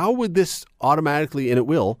 how would this automatically, and it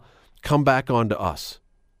will, come back onto us?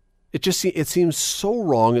 It seems so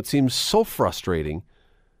wrong. It seems so frustrating.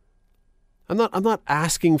 I'm not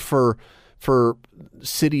asking for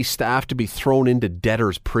city staff to be thrown into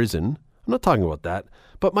debtor's prison. I'm not talking about that.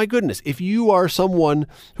 But my goodness, if you are someone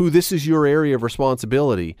who this is your area of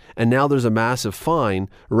responsibility and now there's a massive fine,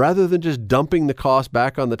 rather than just dumping the cost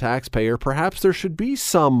back on the taxpayer, perhaps there should be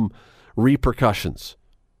some repercussions.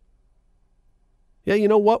 Yeah, you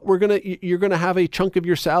know what? You're gonna have a chunk of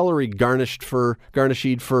your salary garnished for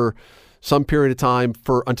some period of time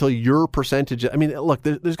until your percentage. I mean, look,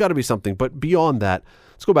 there's got to be something. But beyond that,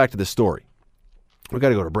 let's go back to this story. We've got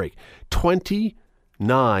to go to break.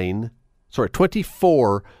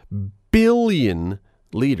 24 billion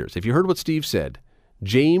litres. If you heard what Steve said,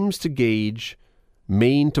 James to Gage,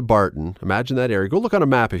 Maine to Barton, imagine that area. Go look on a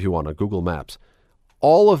map if you want on Google Maps.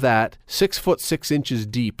 All of that 6 foot 6 inches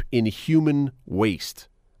deep in human waste.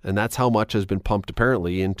 And that's how much has been pumped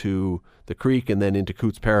apparently into the creek and then into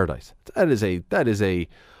Cootes Paradise. That is a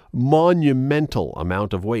monumental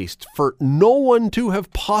amount of waste for no one to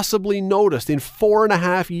have possibly noticed in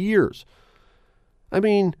 4.5 years. I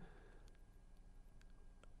mean,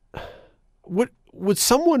 would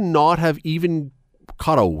someone not have even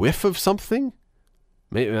caught a whiff of something?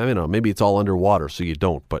 Maybe, I don't know, maybe it's all underwater, so you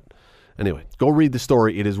don't. But anyway, go read the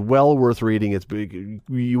story. It is well worth reading.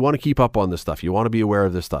 You want to keep up on this stuff. You want to be aware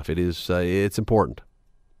of this stuff. It's important,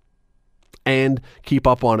 and keep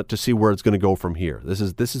up on it to see where it's going to go from here. This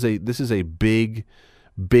is a big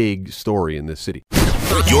story in this city.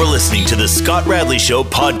 You're listening to the Scott Radley Show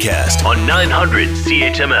podcast on 900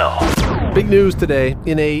 CHML. Big news today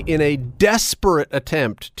in a desperate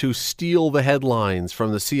attempt to steal the headlines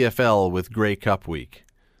from the CFL with Grey Cup week.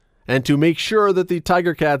 And to make sure that the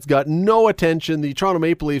Tiger Cats got no attention, the Toronto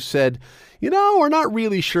Maple Leafs said, we're not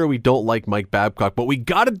really sure we don't like Mike Babcock, but we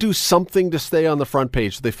got to do something to stay on the front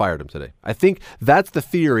page. So they fired him today. I think that's the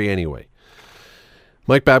theory anyway.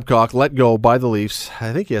 Mike Babcock let go by the Leafs.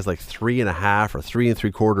 I think he has like 3.5 or 3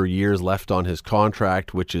 3/4 years left on his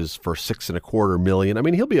contract, which is for $6.25 million. I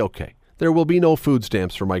mean, he'll be okay. There will be no food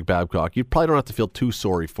stamps for Mike Babcock. You probably don't have to feel too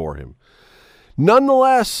sorry for him.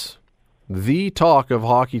 Nonetheless, the talk of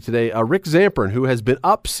hockey today, Rick Zamperin, who has been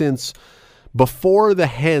up since before the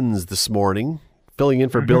Hens this morning, filling in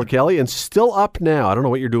for Bill Kelly, and still up now. I don't know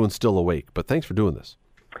what you're doing still awake, but thanks for doing this.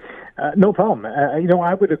 No problem.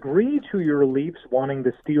 I would agree to your Leafs wanting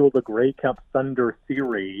to steal the Grey Cup Thunder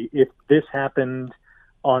theory if this happened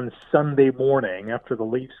on Sunday morning after the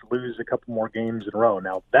Leafs lose a couple more games in a row.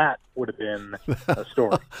 Now, that would have been a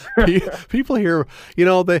story. People here,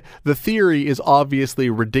 the theory is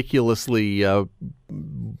obviously ridiculously,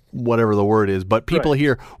 whatever the word is, but people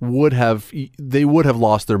here would have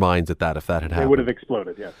lost their minds at that if that had happened. They would have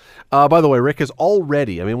exploded, yes. By the way, Rick has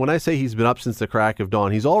already, when I say he's been up since the crack of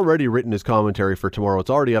dawn, he's already written his commentary for tomorrow.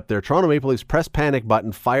 It's already up there. Toronto Maple Leafs press panic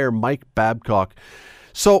button, fire Mike Babcock.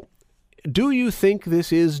 So, Do you think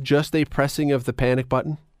this is just a pressing of the panic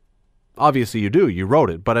button? Obviously you do. You wrote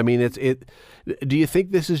it. But I mean, do you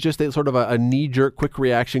think this is just a sort of a knee-jerk quick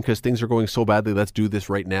reaction because things are going so badly, let's do this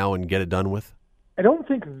right now and get it done with? I don't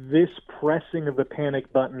think this pressing of the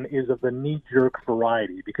panic button is of the knee-jerk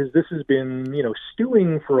variety, because this has been,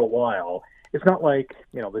 stewing for a while. It's not like,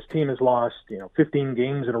 this team has lost, 15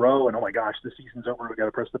 games in a row and, oh my gosh, the season's over, we've got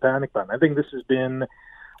to press the panic button. I think this has been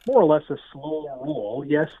more or less a slow roll.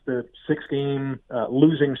 Yes, the 6-game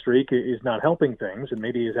losing streak is not helping things and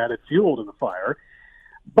maybe has added fuel to the fire.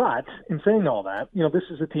 But in saying all that, this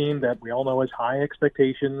is a team that we all know has high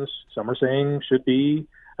expectations. Some are saying could be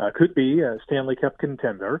a Stanley Cup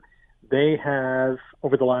contender. They have,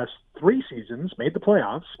 over the last 3 seasons, made the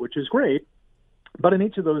playoffs, which is great. But in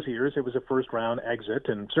each of those years, it was a first-round exit.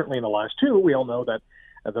 And certainly in the last 2, we all know that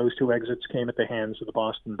those 2 exits came at the hands of the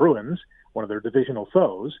Boston Bruins, one of their divisional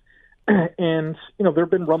foes. And, there have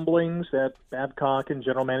been rumblings that Babcock and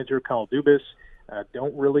general manager Kyle Dubas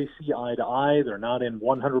don't really see eye to eye. They're not in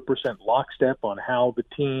 100% lockstep on how the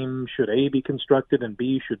team should, A, be constructed and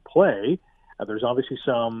B, should play. There's obviously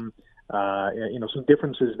some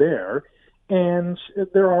differences there. And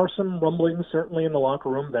there are some rumblings, certainly in the locker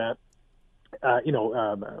room, that,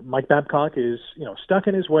 Mike Babcock is, stuck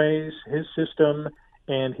in his ways, his system,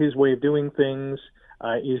 and his way of doing things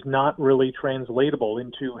is not really translatable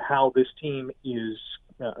into how this team is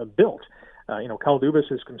built. Kyle Dubas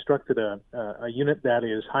has constructed a unit that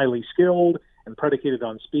is highly skilled and predicated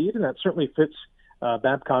on speed, and that certainly fits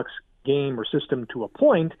Babcock's game or system to a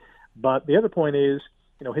point. But the other point is,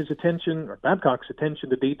 his attention, or Babcock's attention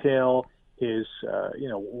to detail, his, a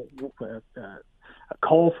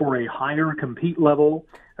call for a higher compete level.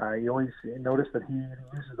 You always notice that he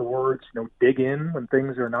uses the words, dig in when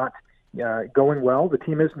things are not going well. The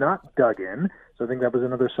team is not dug in. So I think that was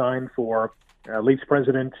another sign for Leafs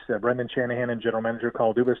president Brendan Shanahan and general manager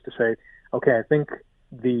Kyle Dubas to say, okay, I think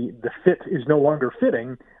the fit is no longer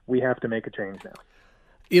fitting. We have to make a change now.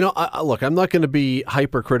 Look, I'm not going to be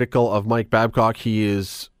hypercritical of Mike Babcock. He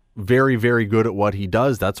is very, very good at what he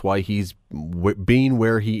does. That's why he's been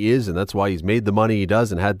where he is, and that's why he's made the money he does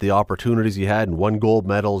and had the opportunities he had and won gold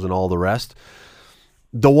medals and all the rest.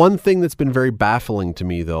 The one thing that's been very baffling to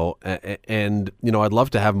me, though, and I'd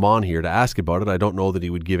love to have him on here to ask about it. I don't know that he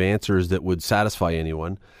would give answers that would satisfy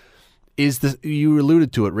anyone. You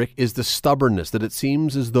alluded to it, Rick, is the stubbornness, that it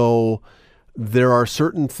seems as though there are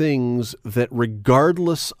certain things that,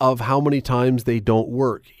 regardless of how many times they don't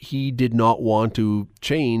work, he did not want to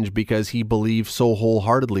change because he believes so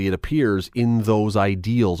wholeheartedly, it appears, in those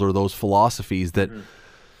ideals or those philosophies that,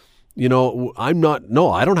 I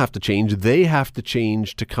don't have to change. They have to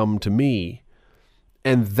change to come to me.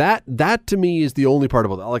 And that to me is the only part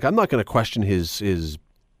about that. Like, I'm not going to question his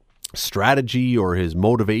strategy or his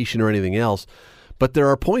motivation or anything else. But there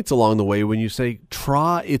are points along the way when you say,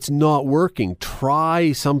 it's not working.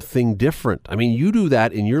 Try something different. I mean, you do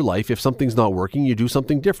that in your life. If something's not working, you do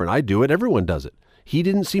something different. I do it. Everyone does it. He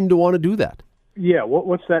didn't seem to want to do that. Yeah.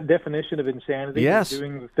 What's that definition of insanity? Yes.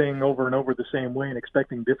 Doing the thing over and over the same way and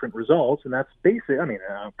expecting different results. And that's basic. I mean,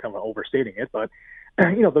 I'm kind of overstating it, but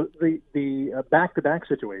the back-to-back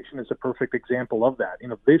situation is a perfect example of that.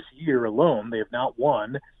 This year alone, they have not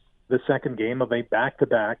won the second game of a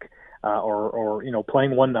back-to-back or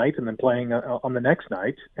playing one night and then playing on the next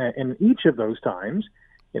night. And each of those times,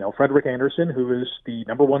 Frederik Andersen, who is the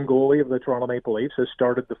number 1 goalie of the Toronto Maple Leafs, has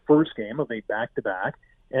started the first game of a back-to-back.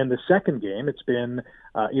 And the second game, it's been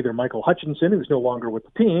either Michael Hutchinson, who's no longer with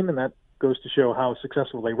the team, and that goes to show how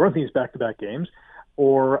successful they run these back-to-back games,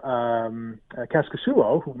 or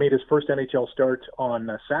Kaskisuo, who made his first NHL start on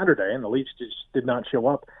Saturday, and the Leafs just did not show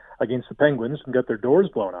up against the Penguins and got their doors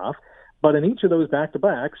blown off. But in each of those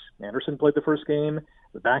back-to-backs, Anderson played the first game,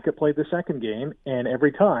 the backup played the second game, and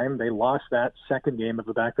every time they lost that second game of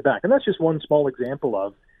the back-to-back. And that's just one small example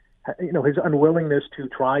of, his unwillingness to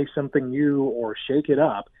try something new or shake it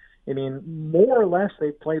up. I mean, more or less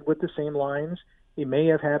they've played with the same lines. He may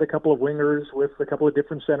have had a couple of wingers with a couple of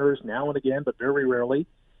different centers now and again, but very rarely.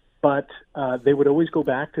 But they would always go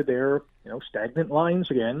back to their, stagnant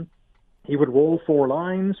lines again. He would roll 4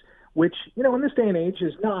 lines, which, in this day and age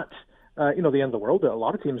is not the end of the world. A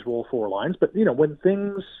lot of teams roll 4 lines, but when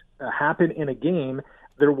things happen in a game,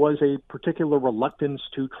 there was a particular reluctance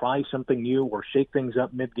to try something new or shake things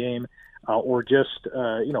up mid-game, or just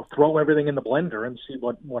throw everything in the blender and see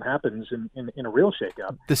what happens in a real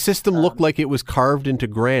shake-up. The system looked like it was carved into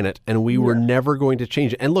granite, and we were never going to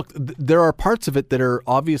change it. And look, there are parts of it that are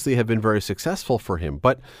obviously have been very successful for him.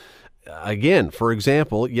 But again, for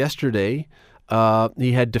example, yesterday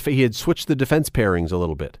he had switched the defense pairings a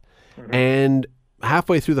little bit. Mm-hmm. And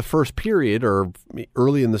halfway through the first period or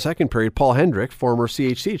early in the second period, Paul Hendrick, former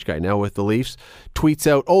CHCH guy, now with the Leafs, tweets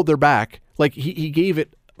out, "Oh, they're back." Like he gave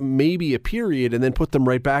it maybe a period and then put them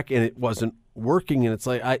right back, and it wasn't working. And it's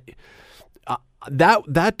like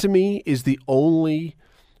that to me is the only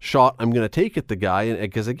shot I'm going to take at the guy, and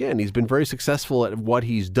because again, he's been very successful at what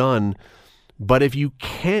he's done. But if you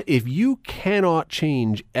cannot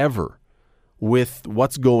change ever with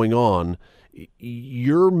what's going on,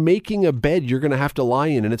 you're making a bed you're going to have to lie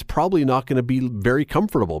in, and it's probably not going to be very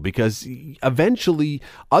comfortable, because eventually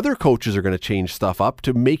other coaches are going to change stuff up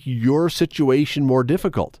to make your situation more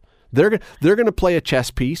difficult. They're going to play a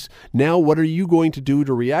chess piece. Now, what are you going to do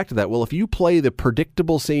to react to that? Well, if you play the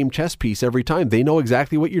predictable same chess piece every time, they know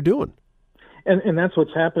exactly what you're doing. And that's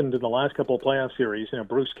what's happened in the last couple of playoff series.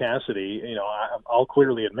 Bruce Cassidy, I'll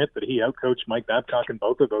clearly admit that he outcoached Mike Babcock in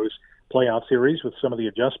both of those playoff series with some of the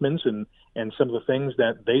adjustments and some of the things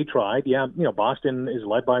that they tried. Yeah, Boston is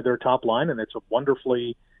led by their top line, and it's a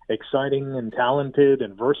wonderfully exciting and talented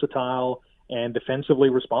and versatile and defensively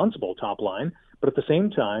responsible top line. But at the same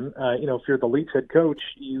time, if you're the Leafs head coach,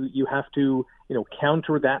 you have to,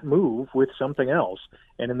 counter that move with something else.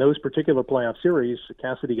 And in those particular playoff series,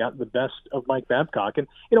 Cassidy got the best of Mike Babcock. And,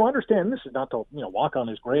 I understand this is not to, walk on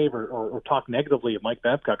his grave or talk negatively of Mike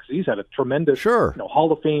Babcock, because he's had a tremendous,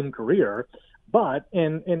 Hall of Fame career. But,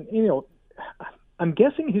 and I'm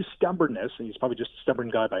guessing his stubbornness, and he's probably just a stubborn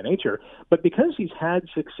guy by nature, but because he's had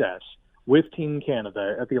success with Team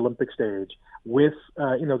Canada at the Olympic stage, with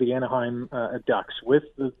the Anaheim Ducks, with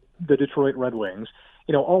the Detroit Red Wings,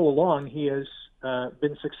 all along he has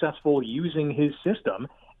been successful using his system,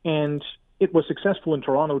 and it was successful in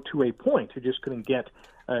Toronto to a point. He just couldn't get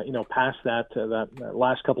past that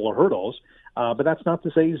last couple of hurdles. But that's not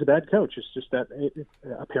to say he's a bad coach. It's just that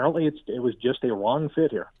apparently it was just a wrong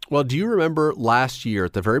fit here. Well, do you remember last year,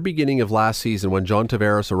 at the very beginning of last season, when John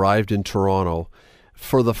Tavares arrived in Toronto?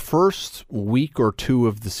 For the first week or two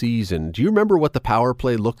of the season, do you remember what the power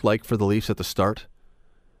play looked like for the Leafs at the start?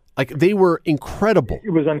 Like, they were incredible. It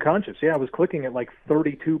was unconscious. Yeah, I was clicking at like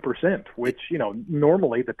 32%, which,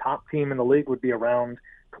 normally the top team in the league would be around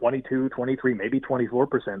 22, 23, maybe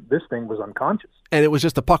 24%. This thing was unconscious. And it was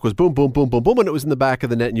just the puck was boom, boom, boom, boom, boom, and it was in the back of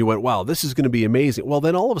the net, and you went, wow, this is going to be amazing. Well,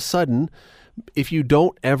 then all of a sudden, if you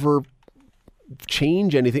don't ever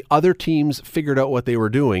change anything, other teams figured out what they were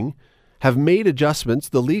doing, have made adjustments.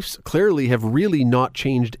 The Leafs clearly have really not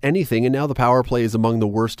changed anything, and now the power play is among the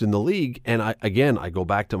worst in the league. And I go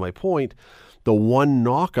back to my point. The one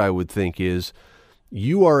knock I would think is,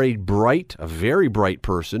 you are a very bright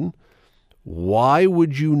person. Why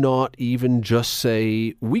would you not even just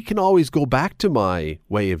say, we can always go back to my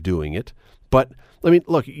way of doing it? But, I mean,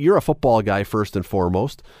 look, you're a football guy first and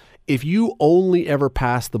foremost. If you only ever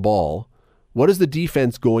pass the ball, what is the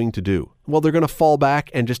defense going to do? Well, they're going to fall back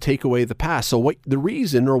and just take away the pass. So one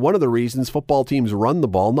of the reasons football teams run the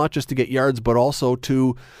ball, not just to get yards, but also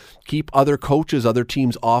to keep other coaches, other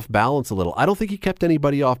teams off balance a little. I don't think he kept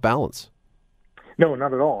anybody off balance. No,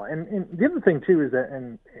 not at all. And the other thing, too, is that,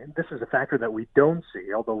 and this is a factor that we don't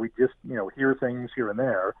see, although we just, hear things here and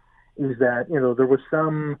there, is that, there was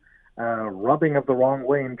some rubbing of the wrong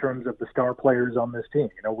way in terms of the star players on this team.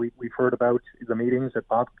 We've heard about the meetings that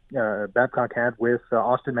Babcock had with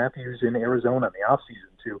Austin Matthews in Arizona in the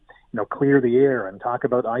offseason to, clear the air and talk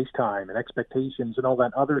about ice time and expectations and all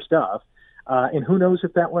that other stuff. And who knows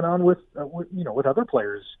if that went on with other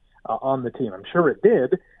players on the team. I'm sure it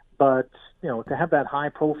did, but, to have that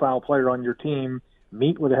high-profile player on your team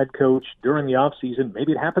meet with a head coach during the offseason,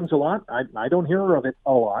 maybe it happens a lot. I don't hear of it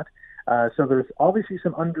a lot. So there's obviously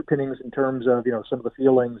some underpinnings in terms of, some of the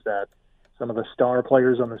feelings that some of the star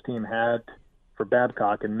players on this team had for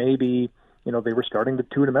Babcock, and maybe, they were starting to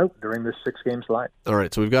tune him out during this 6-game slide. All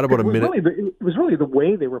right, so we've got about a minute. It was really the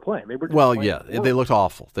way they were playing. They were they looked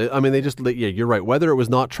awful. You're right. Whether it was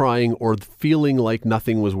not trying or feeling like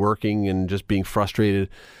nothing was working and just being frustrated.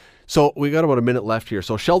 So we got about a minute left here.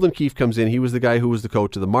 So Sheldon Keefe comes in. He was the guy who was the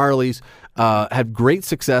coach of the Marlies. Had great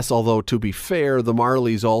success, although to be fair, the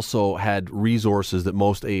Marlies also had resources that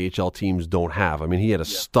most AHL teams don't have. I mean, he had a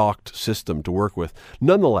stocked system to work with.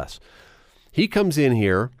 Nonetheless, he comes in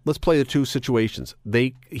here. Let's play the two situations.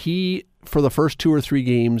 For the first 2 or 3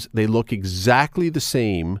 games, they look exactly the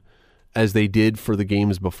same as they did for the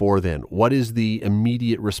games before then. What is the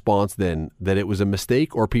immediate response then? That it was a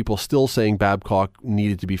mistake, or people still saying Babcock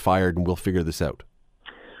needed to be fired and we'll figure this out?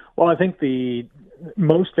 Well, I think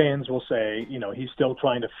most fans will say, he's still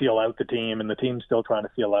trying to feel out the team and the team's still trying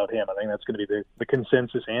to feel out him. I think that's going to be the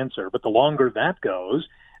consensus answer. But the longer that goes,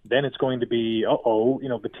 then it's going to be,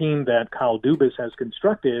 the team that Kyle Dubas has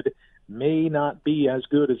constructed may not be as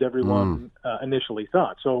good as everyone initially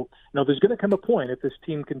thought. So, there's going to come a point, if this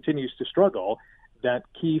team continues to struggle, that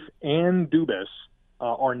Keefe and Dubas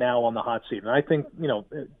are now on the hot seat. And I think,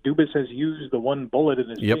 Dubas has used the one bullet in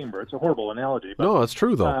his chamber. It's a horrible analogy. But, no, it's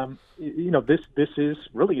true, though. This is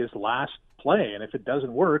really his last play, and if it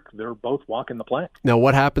doesn't work, they're both walking the plank. Now,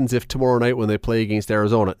 what happens if tomorrow night when they play against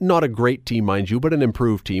Arizona, not a great team, mind you, but an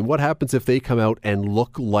improved team, what happens if they come out and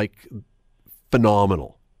look like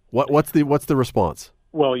phenomenal? What's the response?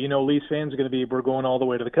 Well, Leafs fans are going to be, we're going all the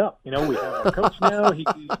way to the cup. We have our coach now.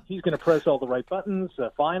 He's going to press all the right buttons.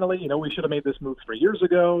 Finally, we should have made this move 3 years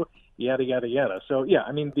ago. Yada, yada, yada. So, yeah,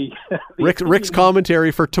 I mean, the Rick's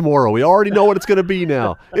commentary for tomorrow. We already know what it's going to be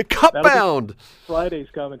now. Cup bound. Friday's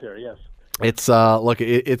commentary, yes. It's look,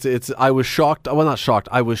 it's. I was shocked. Well, not shocked.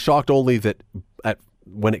 I was shocked only that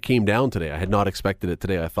when it came down today. I had not expected it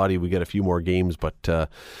today. I thought he would get a few more games, but.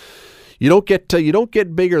 You don't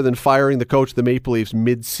get bigger than firing the coach of the Maple Leafs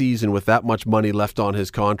mid-season with that much money left on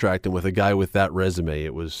his contract and with a guy with that resume.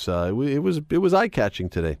 It was eye-catching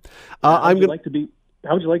today. How would you like to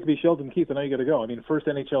be Sheldon Keefe? I know you got to go. I mean, first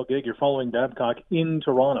NHL gig, you're following Babcock in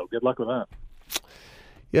Toronto. Good luck with that.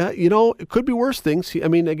 Yeah, it could be worse things. I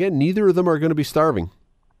mean, again, neither of them are going to be starving.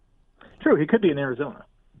 True, he could be in Arizona,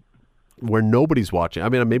 where nobody's watching. I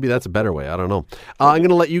mean, maybe that's a better way. I don't know. I'm going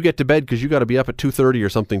to let you get to bed because you got to be up at 2:30 or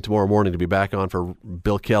something tomorrow morning to be back on for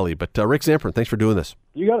Bill Kelly. But Rick Zamperin, thanks for doing this.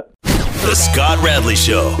 You got it. The Scott Radley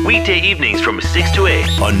Show. Weekday evenings from 6 to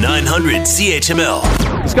 8 on 900 CHML.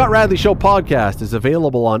 The Scott Radley Show podcast is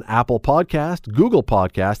available on Apple Podcast, Google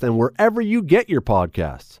Podcast, and wherever you get your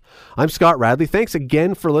podcasts. I'm Scott Radley. Thanks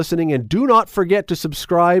again for listening, and do not forget to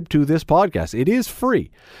subscribe to this podcast. It is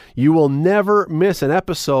free. You will never miss an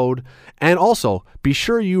episode, and also be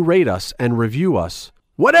sure you rate us and review us.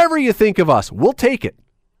 Whatever you think of us, we'll take it.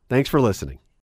 Thanks for listening.